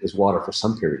planet, is water for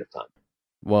some period of time.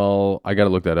 Well, I got to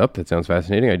look that up. That sounds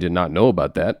fascinating. I did not know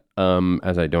about that,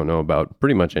 as I don't know about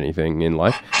pretty much anything in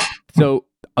life. So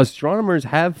astronomers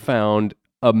have found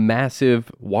a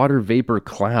massive water vapor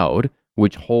cloud,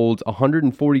 which holds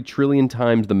 140 trillion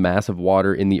times the mass of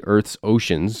water in the Earth's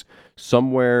oceans,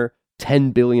 somewhere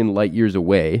 10 billion light years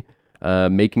away,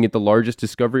 making it the largest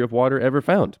discovery of water ever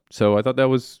found. So I thought that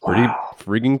was pretty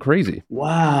friggin' crazy.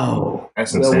 Wow.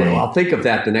 That's insane. Well, I'll think of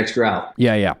that the next drought.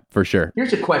 Yeah, for sure.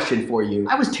 Here's a question for you.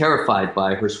 I was terrified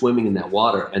by her swimming in that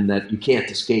water, and that you can't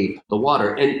escape the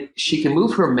water. And she can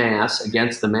move her mass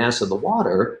against the mass of the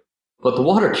water, but the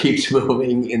water keeps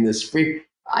moving in this free.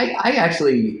 I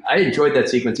enjoyed that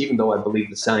sequence, even though I believe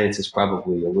the science is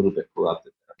probably a little bit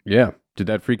corrupted. Yeah. Did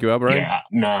that freak you out, Brian? Yeah,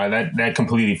 no, that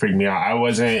completely freaked me out. I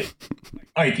wasn't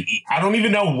I don't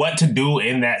even know what to do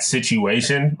in that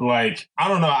situation. Like, I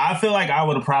don't know. I feel like I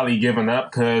would have probably given up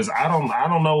because I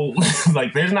don't know.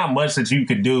 Like, there's not much that you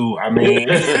could do. I mean,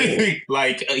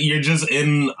 like, you're just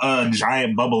in a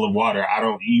giant bubble of water.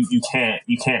 You can't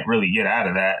really get out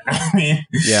of that. I mean,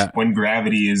 yeah. When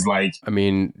gravity is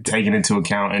taken into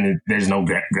account and there's no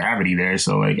gravity there.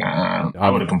 So like, I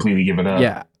would have completely given up.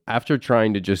 Yeah. After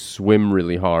trying to just swim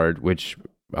really hard, which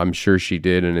I'm sure she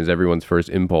did and is everyone's first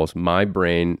impulse, my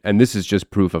brain, and this is just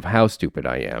proof of how stupid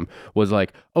I am, was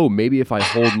like, oh, maybe if I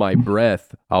hold my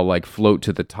breath, I'll like float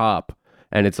to the top.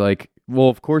 And it's like, well,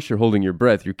 of course you're holding your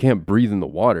breath. You can't breathe in the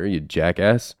water, you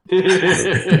jackass.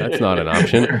 That's not an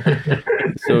option.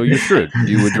 So you're screwed.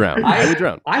 You would drown. I would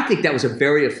drown. I think that was a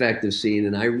very effective scene,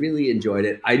 and I really enjoyed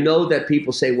it. I know that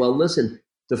people say, well, listen,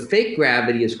 the fake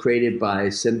gravity is created by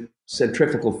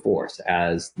centrifugal force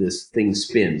as this thing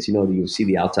spins. You know, you see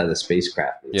the outside of the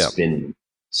spacecraft, it's spinning.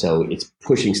 So it's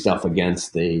pushing stuff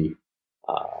against the,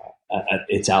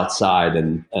 it's outside,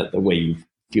 and the way you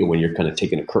feel when you're kind of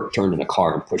taking a turn in a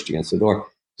car and pushed against the door.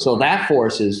 So that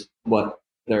force is what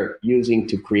they're using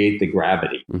to create the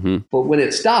gravity. Mm-hmm. But when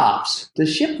it stops, the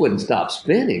ship wouldn't stop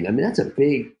spinning. I mean,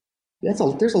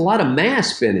 there's a lot of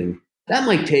mass spinning. That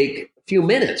might take a few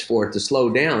minutes for it to slow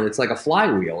down. It's like a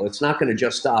flywheel. It's not going to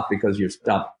just stop because you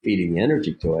stop feeding the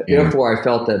energy to it. Yeah. Therefore, I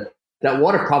felt that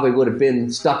water probably would have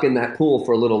been stuck in that pool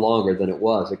for a little longer than it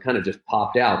was. It kind of just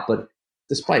popped out. But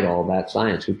despite all of that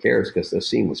science, who cares? Because the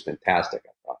scene was fantastic,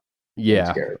 I thought.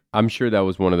 Yeah, I'm sure that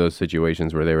was one of those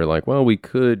situations where they were like, well, we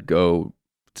could go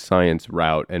science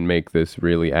route and make this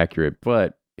really accurate,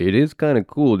 but it is kind of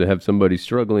cool to have somebody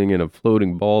struggling in a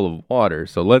floating ball of water,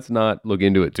 so let's not look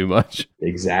into it too much.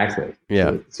 Exactly. Yeah,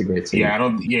 so it's a great scene.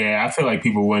 I feel like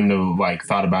people wouldn't have like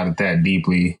thought about it that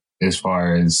deeply as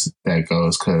far as that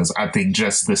goes, because I think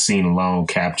just the scene alone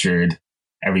captured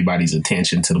everybody's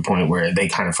attention to the point where they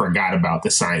kind of forgot about the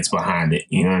science behind it.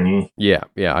 You know what I mean? Yeah,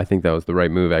 I think that was the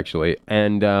right move, actually.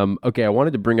 And okay, I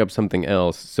wanted to bring up something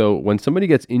else. So when somebody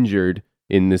gets injured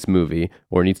in this movie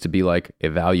or needs to be like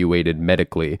evaluated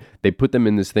medically, they put them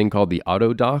in this thing called the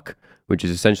auto doc, which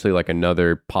is essentially like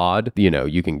another pod. You know,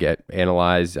 you can get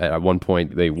analyzed. At one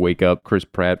point, they wake up Chris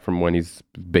Pratt from when he's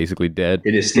basically dead.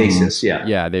 It is stasis, yeah.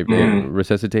 Yeah, they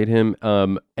resuscitate him.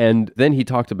 And then he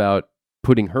talked about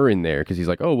putting her in there because he's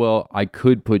like, oh, well, I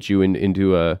could put you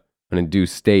into an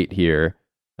induced state here,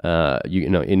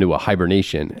 into a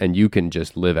hibernation, and you can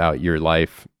just live out your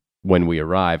life when we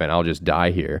arrive, and I'll just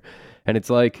die here. And it's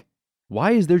like,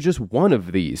 why is there just one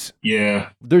of these? Yeah.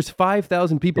 There's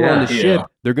 5,000 people on the ship.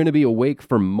 They're going to be awake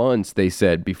for months, they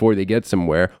said, before they get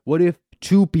somewhere. What if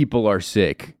 2 people are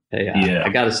sick? Hey, I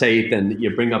got to say, Ethan,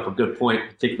 you bring up a good point,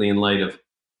 particularly in light of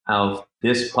how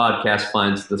this podcast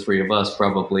finds the three of us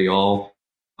probably all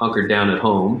hunkered down at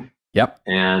home. Yep.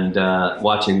 And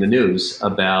watching the news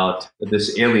about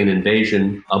this alien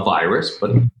invasion, a virus, but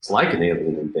it's like an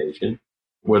alien invasion,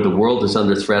 where the world is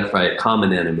under threat by a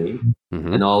common enemy,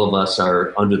 and all of us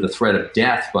are under the threat of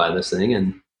death by this thing.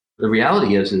 And the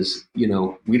reality is,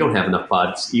 we don't have enough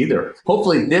pods either.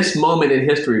 Hopefully this moment in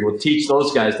history will teach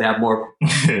those guys to have more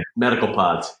medical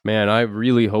pods. Man, I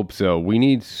really hope so. We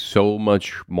need so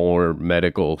much more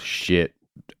medical shit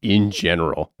in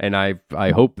general. And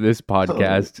I hope this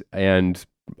podcast and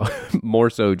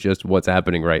more so just what's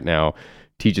happening right now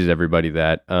teaches everybody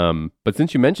that. But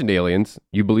since you mentioned aliens,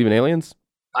 you believe in aliens?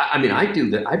 I mean, I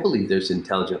do. I believe there's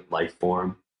intelligent life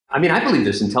form. I mean, I believe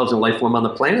there's intelligent life form on the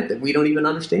planet that we don't even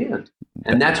understand.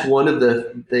 And that's one of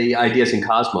the ideas in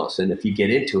Cosmos. And if you get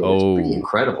into it, it's pretty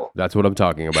incredible. That's what I'm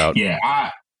talking about.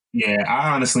 I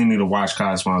honestly need to watch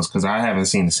Cosmos because I haven't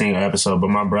seen a single episode, but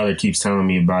my brother keeps telling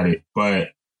me about it. But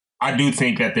I do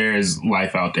think that there is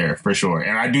life out there for sure.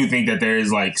 And I do think that there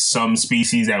is like some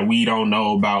species that we don't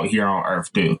know about here on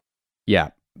Earth too. Yeah,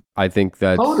 I think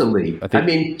that totally. I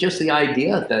mean, just the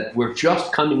idea that we're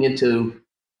just coming into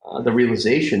the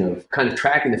realization of kind of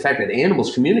tracking the fact that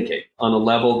animals communicate on a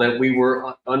level that we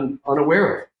were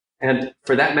unaware of. And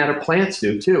for that matter, plants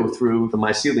do too, through the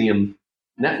mycelium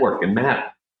network and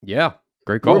map. Yeah,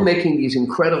 great call. We're making these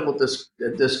incredible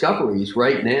discoveries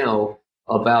right now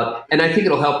about, and I think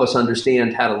it'll help us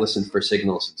understand how to listen for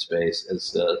signals in space.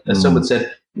 As someone said,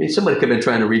 I mean, somebody could have been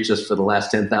trying to reach us for the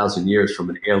last 10,000 years from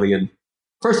an alien.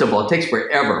 First of all, it takes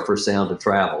forever for sound to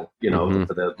travel,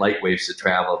 for the light waves to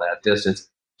travel that distance.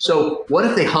 So what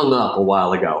if they hung up a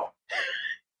while ago?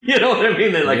 You know what I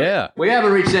mean? They're like, we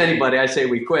haven't reached anybody. I say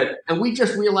we quit. And we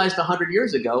just realized 100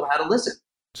 years ago how to listen.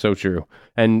 So true.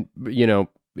 And,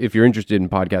 if you're interested in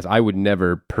podcasts, I would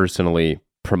never personally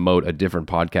promote a different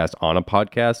podcast on a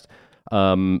podcast.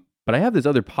 But I have this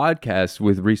other podcast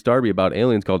with Reese Darby about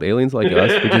aliens called Aliens Like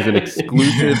Us, which is an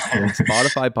exclusive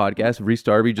Spotify podcast. Reese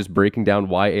Darby just breaking down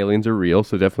why aliens are real.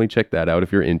 So definitely check that out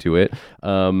if you're into it.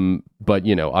 But,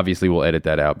 obviously we'll edit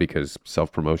that out because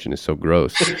self-promotion is so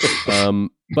gross.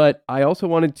 But I also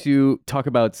wanted to talk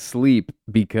about sleep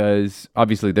because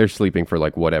obviously they're sleeping for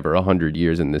 100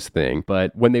 years in this thing.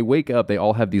 But when they wake up, they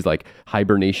all have these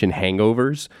hibernation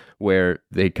hangovers where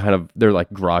they're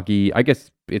groggy. I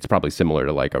guess it's probably similar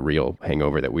to a real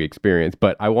hangover that we experience.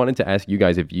 But I wanted to ask you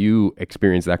guys if you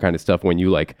experience that kind of stuff when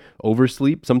you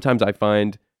oversleep. Sometimes I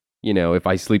find you know, if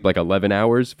I sleep like 11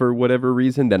 hours for whatever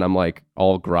reason, then I'm like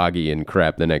all groggy and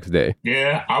crap the next day.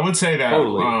 Yeah, I would say that.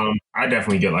 Totally. I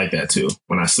definitely get like that too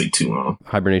when I sleep too long.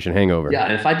 Hibernation hangover. Yeah,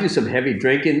 and if I do some heavy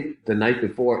drinking the night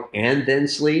before and then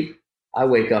sleep, I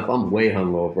wake up, I'm way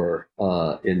hungover,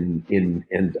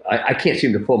 and I can't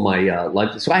seem to pull my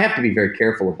lunch. So I have to be very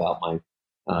careful about my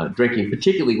drinking,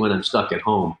 particularly when I'm stuck at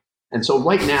home. And so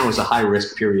right now is a high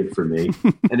risk period for me.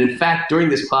 And in fact, during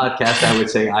this podcast, I would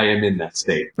say I am in that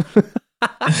state.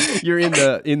 You're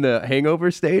in the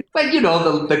hangover state? But, you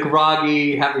know, the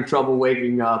groggy, having trouble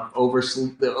waking up,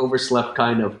 the overslept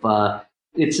kind of,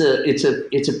 it's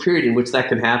a period in which that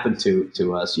can happen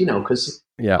to us, you know, because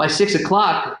by 6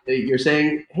 o'clock, you're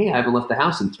saying, hey, I haven't left the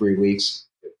house in 3 weeks.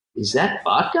 Is that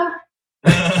vodka?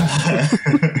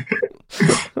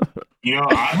 You know,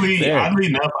 oddly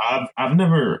enough, I've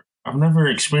never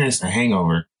experienced a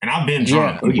hangover, and I've been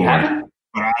drunk before, you haven't?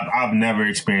 but I've never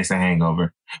experienced a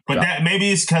hangover. But that maybe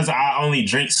it's because I only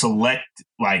drink select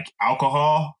like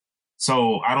alcohol,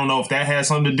 so I don't know if that has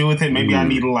something to do with it. Maybe I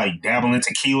need to like dabble in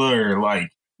tequila or like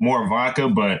more vodka.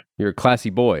 But You're a classy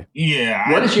boy.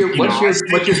 Yeah. What's your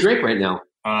drink right now?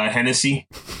 Hennessy.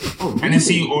 Oh, really?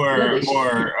 Hennessy or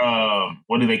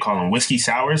what do they call them? Whiskey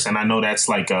sours, and I know that's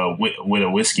like with a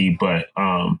whiskey, but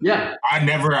I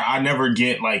never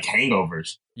get like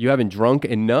hangovers. You haven't drunk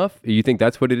enough? You think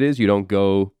that's what it is? You don't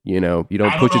go, you don't push it to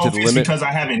the limit? I don't know if it's because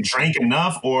I haven't drank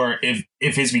enough, or if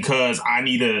it's because I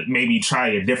need to maybe try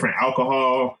a different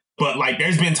alcohol. But like,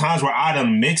 there's been times where I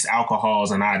done mixed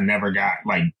alcohols and I never got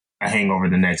like a hangover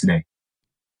the next day.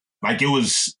 Like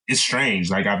it's strange.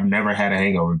 Like I've never had a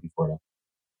hangover before that.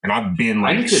 And I've been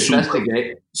like, I need to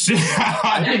investigate.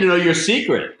 I need to know your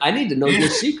secret. I need to know your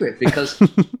secret because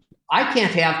I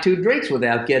can't have 2 drinks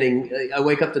without getting, I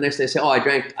wake up the next day and say, oh, I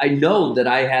drank. I know that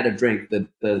I had a drink the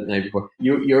night before.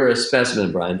 You're a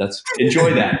specimen, Brian.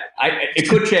 Enjoy that. It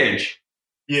could change.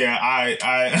 Yeah,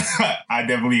 I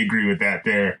definitely agree with that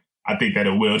there. I think that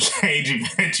it will change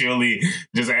eventually.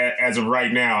 Just as of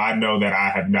right now, I know that I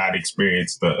have not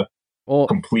experienced the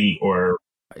complete, or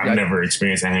I've never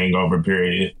experienced a hangover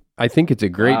period. I think it's a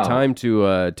great time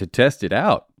to test it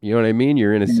out. You know what I mean?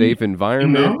 You're in a safe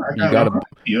environment.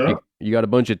 You got a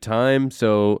bunch of time.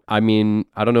 So, I mean,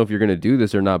 I don't know if you're going to do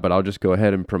this or not, but I'll just go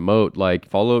ahead and promote, like,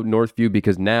 follow Nrthview,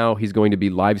 because now he's going to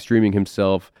be live streaming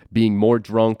himself being more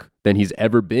drunk than he's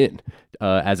ever been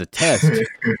as a test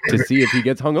to see if he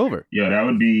gets hungover. Yeah, that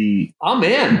would be... I'm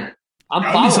in. I'm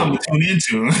following. Something to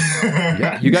tune into.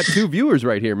 Yeah, you got 2 viewers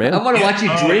right here, man. I want to watch you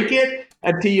drink it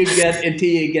until you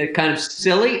get kind of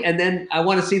silly, and then I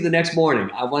want to see the next morning.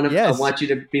 I want you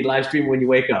to be live streaming when you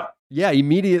wake up. Yeah,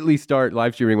 immediately start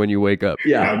live streaming when you wake up.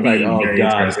 Yeah, very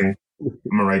interesting. I'm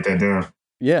gonna write that down.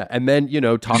 Yeah, and then,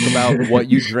 talk about what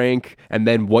you drank and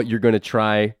then what you're going to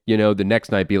try, the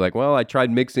next night. Be like, well, I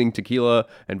tried mixing tequila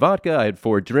and vodka. I had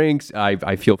 4 drinks.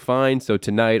 I feel fine. So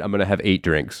tonight I'm going to have 8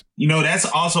 drinks. That's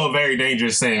also a very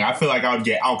dangerous thing. I feel like I would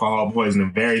get alcohol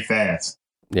poisoning very fast.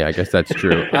 Yeah, I guess that's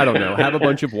true. I don't know. Have a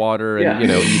bunch of water and,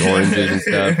 eat oranges and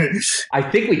stuff. I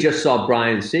think we just saw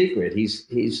Brian's secret. He's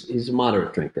a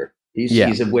moderate drinker.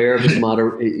 He's aware of his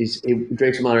moderate. He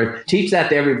drinks moderate. Teach that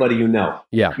to everybody you know.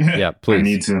 Yeah, please. I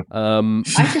need to.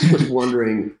 I just was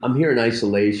wondering. I'm here in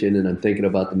isolation, and I'm thinking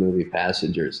about the movie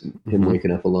Passengers and him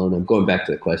waking up alone. I'm going back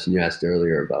to the question you asked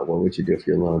earlier about what would you do if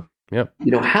you're alone. Yeah.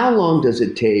 How long does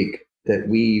it take that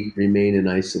we remain in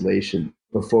isolation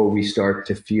before we start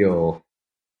to feel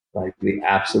like the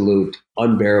absolute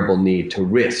unbearable need to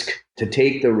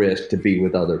take the risk to be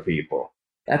with other people?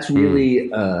 That's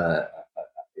really.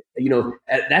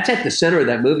 That's at the center of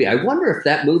that movie. I wonder if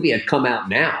that movie had come out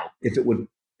now, if it would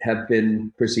have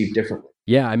been perceived differently.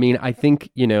 Yeah, I mean, I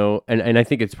think, and I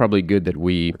think it's probably good that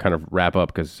we kind of wrap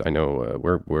up, because I know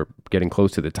we're getting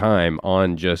close to the time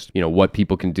on just, what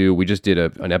people can do. We just did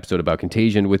an episode about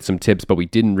Contagion with some tips, but we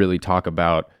didn't really talk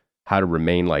about how to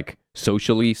remain like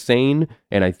socially sane.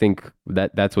 And I think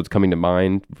that's what's coming to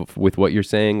mind with what you're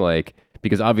saying, like,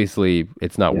 because obviously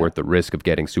it's not worth the risk of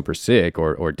getting super sick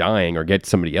or dying or get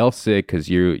somebody else sick because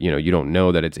you don't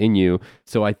know that it's in you.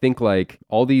 So I think like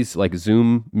all these like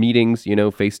Zoom meetings,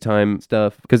 FaceTime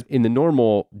stuff, because in the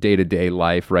normal day-to-day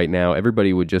life right now,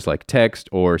 everybody would just like text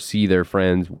or see their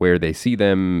friends where they see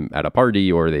them at a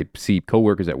party or they see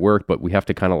coworkers at work, but we have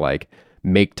to kind of like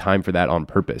make time for that on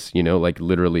purpose, like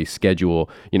literally schedule.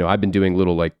 I've been doing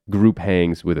little like group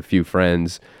hangs with a few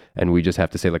friends, and we just have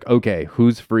to say like, okay,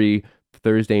 who's free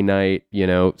Thursday night,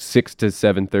 6 to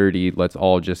 7:30, let's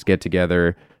all just get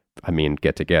together.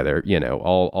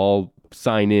 All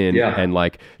sign in and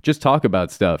like just talk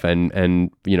about stuff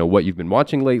and what you've been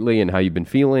watching lately and how you've been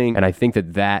feeling. And I think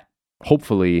that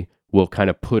hopefully will kind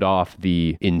of put off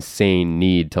the insane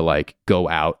need to like go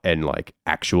out and like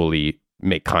actually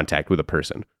make contact with a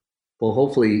person. Well,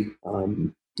 hopefully,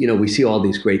 we see all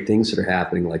these great things that are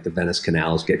happening, like the Venice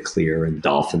canals get clear and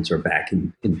dolphins are back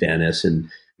in Venice, and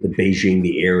the Beijing,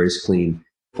 the air is clean.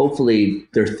 Hopefully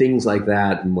there are things like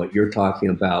that and what you're talking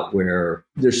about where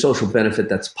there's social benefit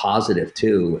that's positive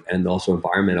too, and also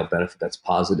environmental benefit that's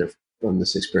positive from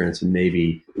this experience. And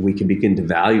maybe we can begin to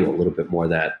value a little bit more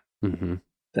that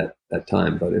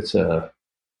time. But it's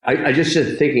I just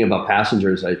thinking about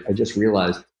passengers, I just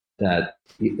realized that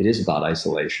it is about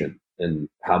isolation and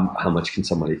how much can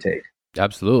somebody take.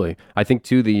 Absolutely. I think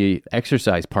too, the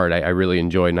exercise part I really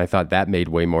enjoyed, and I thought that made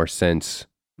way more sense.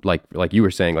 Like you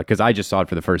were saying, like, because I just saw it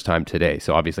for the first time today.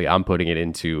 So obviously I'm putting it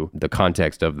into the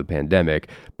context of the pandemic.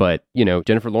 But,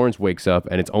 Jennifer Lawrence wakes up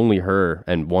and it's only her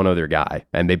and one other guy.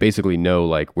 And they basically know,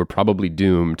 like, we're probably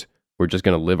doomed. We're just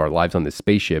going to live our lives on this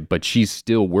spaceship. But she's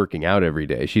still working out every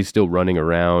day. She's still running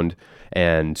around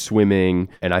and swimming.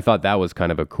 And I thought that was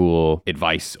kind of a cool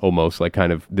advice, almost like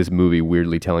kind of this movie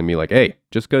weirdly telling me, like, hey,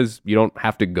 just because you don't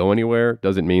have to go anywhere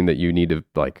doesn't mean that you need to,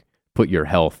 like, put your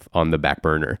health on the back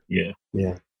burner. Yeah.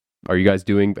 Yeah. Are you guys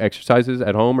doing exercises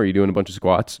at home? Are you doing a bunch of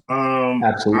squats?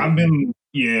 Absolutely. I've been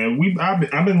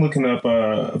looking up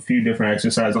a few different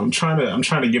exercises. I'm trying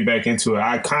to get back into it.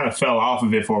 I kind of fell off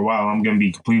of it for a while. I'm going to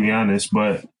be completely honest,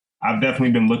 but I've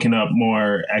definitely been looking up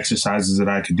more exercises that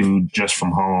I could do just from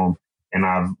home. And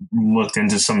I've looked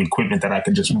into some equipment that I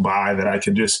could just buy that I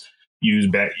could just use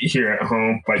back here at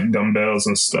home, like dumbbells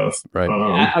and stuff. Right.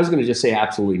 I was going to just say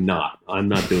absolutely not. I'm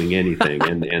not doing anything,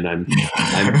 and I'm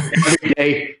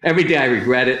every day I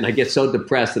regret it, and I get so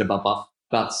depressed that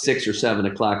about 6 or 7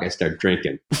 o'clock I start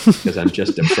drinking because I'm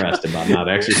just depressed about not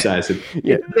exercising.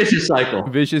 Yeah. Vicious cycle.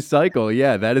 Vicious cycle.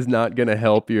 Yeah, that is not going to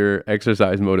help your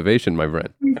exercise motivation, my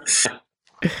friend.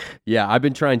 Yeah, I've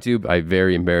been trying to. I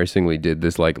very embarrassingly did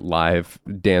this like live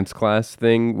dance class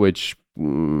thing, which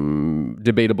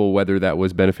debatable whether that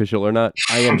was beneficial or not.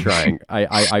 I am trying.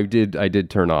 I did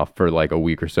turn off for like a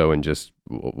week or so and just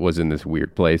was in this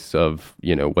weird place of,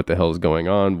 what the hell is going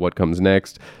on? What comes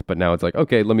next? But now it's like,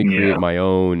 okay, let me create my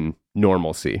own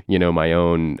normalcy, my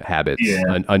own habits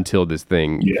until this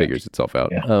thing figures itself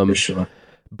out. Yeah, for sure.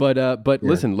 But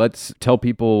listen, let's tell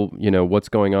people, what's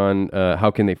going on.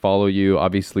 How can they follow you?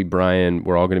 Obviously, Brian,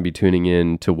 we're all going to be tuning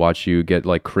in to watch you get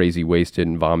like crazy wasted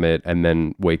and vomit and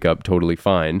then wake up totally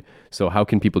fine. So how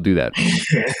can people do that?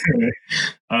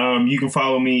 You can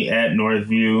follow me at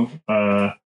Nrthview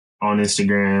on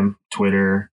Instagram,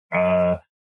 Twitter,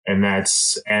 and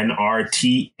that's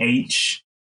Nrthview.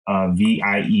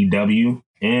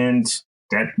 And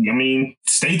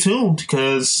stay tuned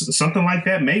because something like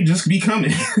that may just be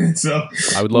coming. So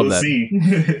I would love that. See.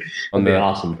 That'd be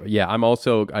awesome. Yeah, I'm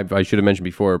also, I should have mentioned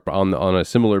before, on a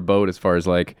similar boat as far as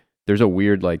like, there's a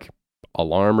weird like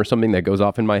alarm or something that goes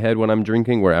off in my head when I'm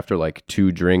drinking, where after like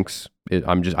 2 drinks,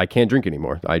 I can't drink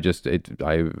anymore. I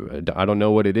don't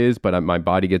know what it is, but my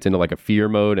body gets into like a fear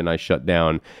mode and I shut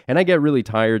down, and I get really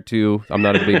tired too. I'm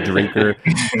not a big drinker,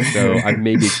 so I've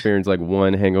maybe experienced like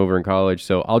 1 hangover in college.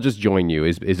 So I'll just join you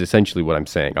is essentially what I'm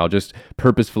saying. I'll just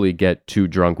purposefully get too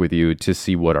drunk with you to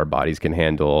see what our bodies can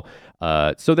handle.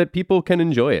 So that people can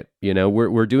enjoy it.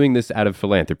 We're doing this out of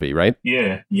philanthropy, right?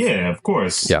 Yeah, of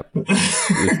course. Yeah,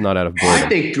 it's not out of boredom. I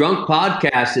think drunk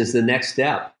podcast is the next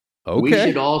step. Okay. We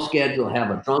should all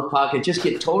have a drunk podcast. Just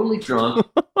get totally drunk,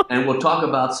 and we'll talk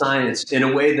about science in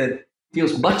a way that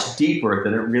feels much deeper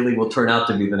than it really will turn out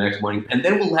to be the next morning. And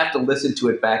then we'll have to listen to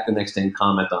it back the next day and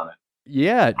comment on it.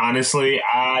 Yeah. Honestly,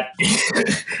 I'd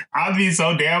be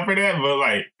so down for that, but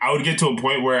like I would get to a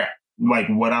point where like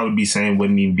what I would be saying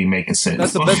wouldn't even be making sense.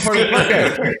 That's the best part of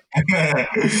the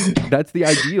podcast. That's the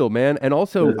ideal, man. And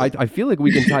also, I feel like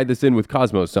we can tie this in with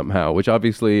Cosmos somehow, which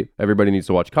obviously everybody needs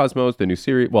to watch Cosmos, the new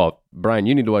series. Well, Brian,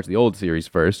 you need to watch the old series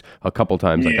first a couple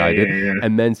times like I did,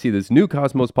 and then see this new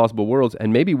Cosmos Possible Worlds,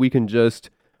 and maybe we can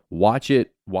just watch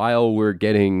it while we're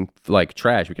getting like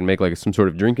trash. We can make like some sort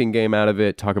of drinking game out of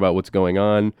it, talk about what's going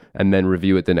on, and then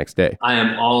review it the next day. I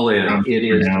am all in. It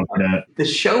is. The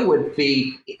show would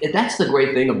be, that's the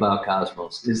great thing about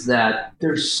Cosmos, is that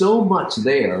there's so much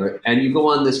there, and you go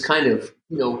on this kind of,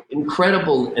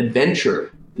 incredible adventure,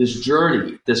 this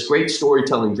journey, this great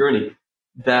storytelling journey,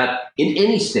 that in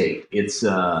any state, it's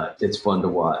fun to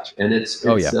watch. And it's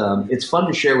fun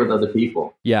to share with other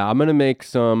people. Yeah, I'm going to make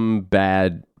some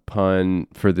bad pun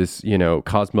for this,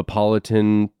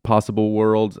 cosmopolitan possible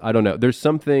worlds. I don't know. There's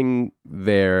something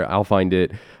there. I'll find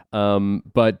it.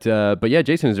 But yeah,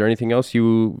 Jason, is there anything else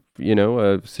you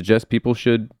suggest people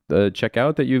should check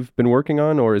out that you've been working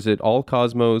on, or is it all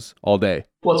Cosmos all day?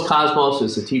 Well, it's Cosmos.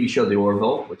 It's the TV show The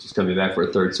Orville, which is coming back for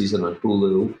a third season on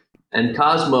Hulu. And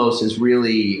Cosmos is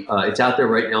really, it's out there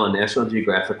right now on National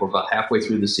Geographic. We're about halfway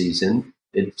through the season.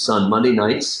 It's on Monday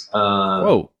nights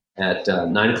at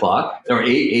 9 o'clock, or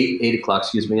 8 o'clock,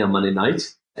 on Monday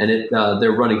nights. And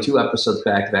they're running 2 episodes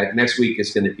back to back. Next week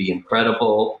is going to be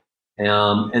incredible.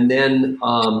 And then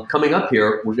coming up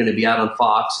here, we're going to be out on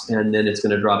Fox, and then it's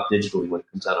going to drop digitally when it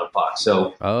comes out on Fox.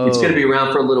 So it's going to be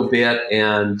around for a little bit,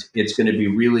 and it's going to be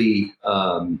really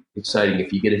exciting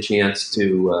if you get a chance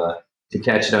to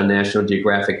catch it on National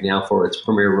Geographic now for its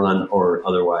premiere run, or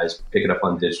otherwise pick it up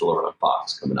on digital or on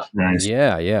Fox coming up. Nice.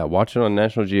 Yeah. Watch it on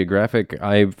National Geographic.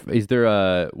 Is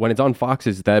there when it's on Fox,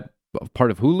 is that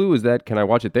part of Hulu? Can I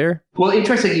watch it there? Well,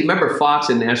 interesting. You remember Fox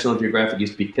and National Geographic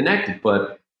used to be connected,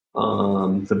 but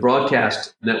the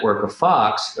broadcast network of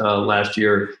Fox last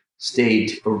year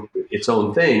stayed its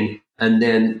own thing, and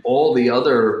then all the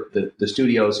other the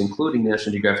studios, including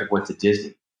National Geographic, went to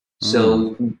Disney.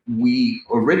 So we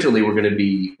originally were going to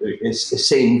be it's the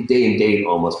same day and date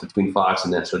almost between Fox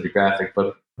and National Geographic,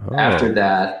 but after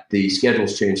that the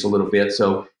schedules changed a little bit.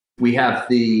 So we have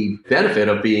the benefit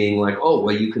of being like,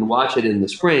 you can watch it in the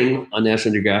spring on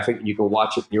National Geographic, and you can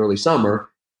watch it in the early summer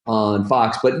on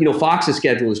Fox. But Fox's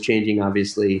schedule is changing,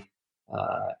 obviously,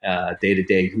 day to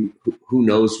day. Who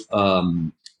knows?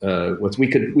 We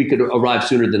could arrive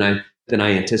sooner than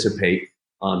I anticipate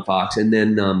on Fox, and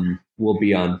then we'll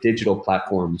be on digital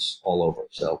platforms all over.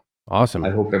 So awesome! I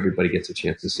hope everybody gets a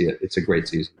chance to see it. It's a great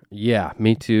season. Yeah,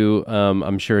 me too.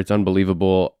 I'm sure it's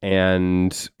unbelievable,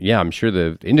 and yeah, I'm sure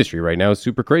the industry right now is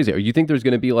super crazy. You think there's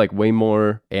going to be like way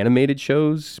more animated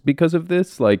shows because of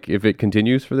this? Like if it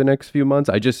continues for the next few months?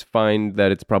 I just find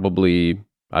that it's probably,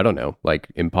 I don't know, like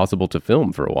impossible to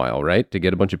film for a while, right? To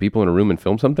get a bunch of people in a room and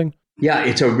film something? Yeah,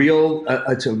 it's a real,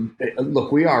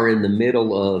 look, we are in the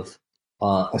middle of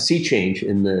a sea change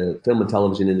in the film and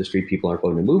television industry. People aren't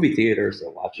going to movie theaters; they're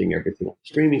watching everything on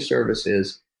streaming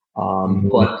services.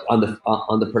 But on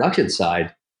the production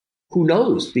side, who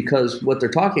knows? Because what they're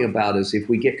talking about is if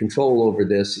we get control over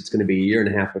this, it's going to be a year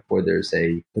and a half before there's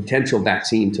a potential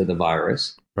vaccine to the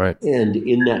virus. Right. And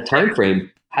in that time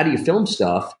frame, how do you film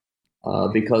stuff?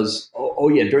 Because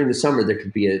during the summer there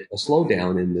could be a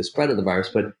slowdown in the spread of the virus.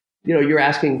 But you're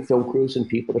asking film crews and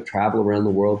people to travel around the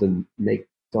world and make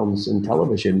films and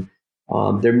television.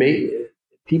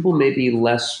 People may be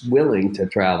less willing to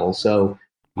travel. So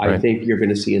I think you're going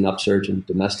to see an upsurge in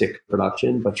domestic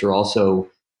production, but you're also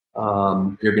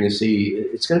you're going to see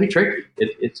it's going to be tricky.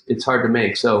 It's hard to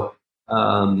make. So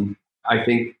I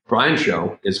think Brian's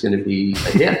show is going to be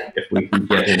a hit if we can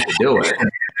get him to do it,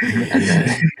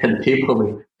 and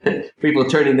people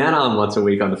turning that on once a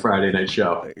week on the Friday night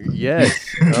show.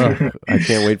 Yes, I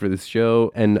can't wait for this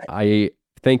show, and I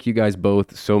thank you guys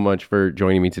both so much for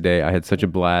joining me today. I had such a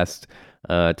blast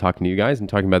talking to you guys and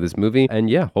talking about this movie.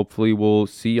 And yeah, hopefully we'll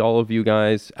see all of you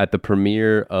guys at the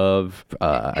premiere of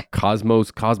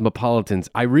Cosmopolitans.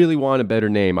 I really want a better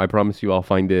name. I promise you I'll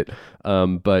find it.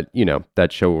 But that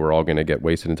show we're all going to get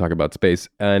wasted and talk about space.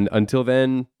 And until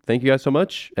then, thank you guys so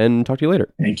much and talk to you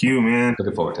later. Thank you, man.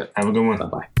 Looking forward to it. Have a good one.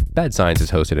 Bye-bye. Bad Science is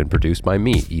hosted and produced by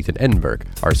me, Ethan Edinburgh.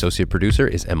 Our associate producer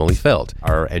is Emily Feld.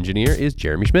 Our engineer is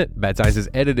Jeremy Schmidt. Bad Science is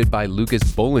edited by Lucas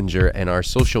Bollinger, and our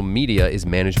social media is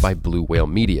managed by Blue Whale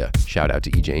Media. Shout out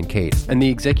to EJ and Kate. And the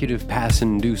executive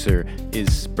pass-inducer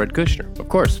is Brett Kushner, of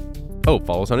course. Oh,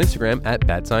 follow us on Instagram at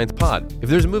Bad Science Pod. If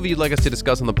there's a movie you'd like us to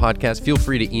discuss on the podcast, feel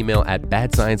free to email at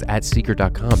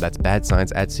badscience@seeker.com. That's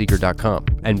badscience@seeker.com.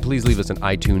 And please leave us an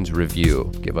iTunes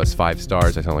review. Give us 5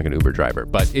 stars. I sound like an Uber driver,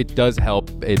 but it does help.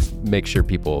 It makes sure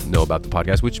people know about the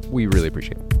podcast, which we really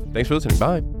appreciate. Thanks for listening.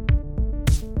 Bye.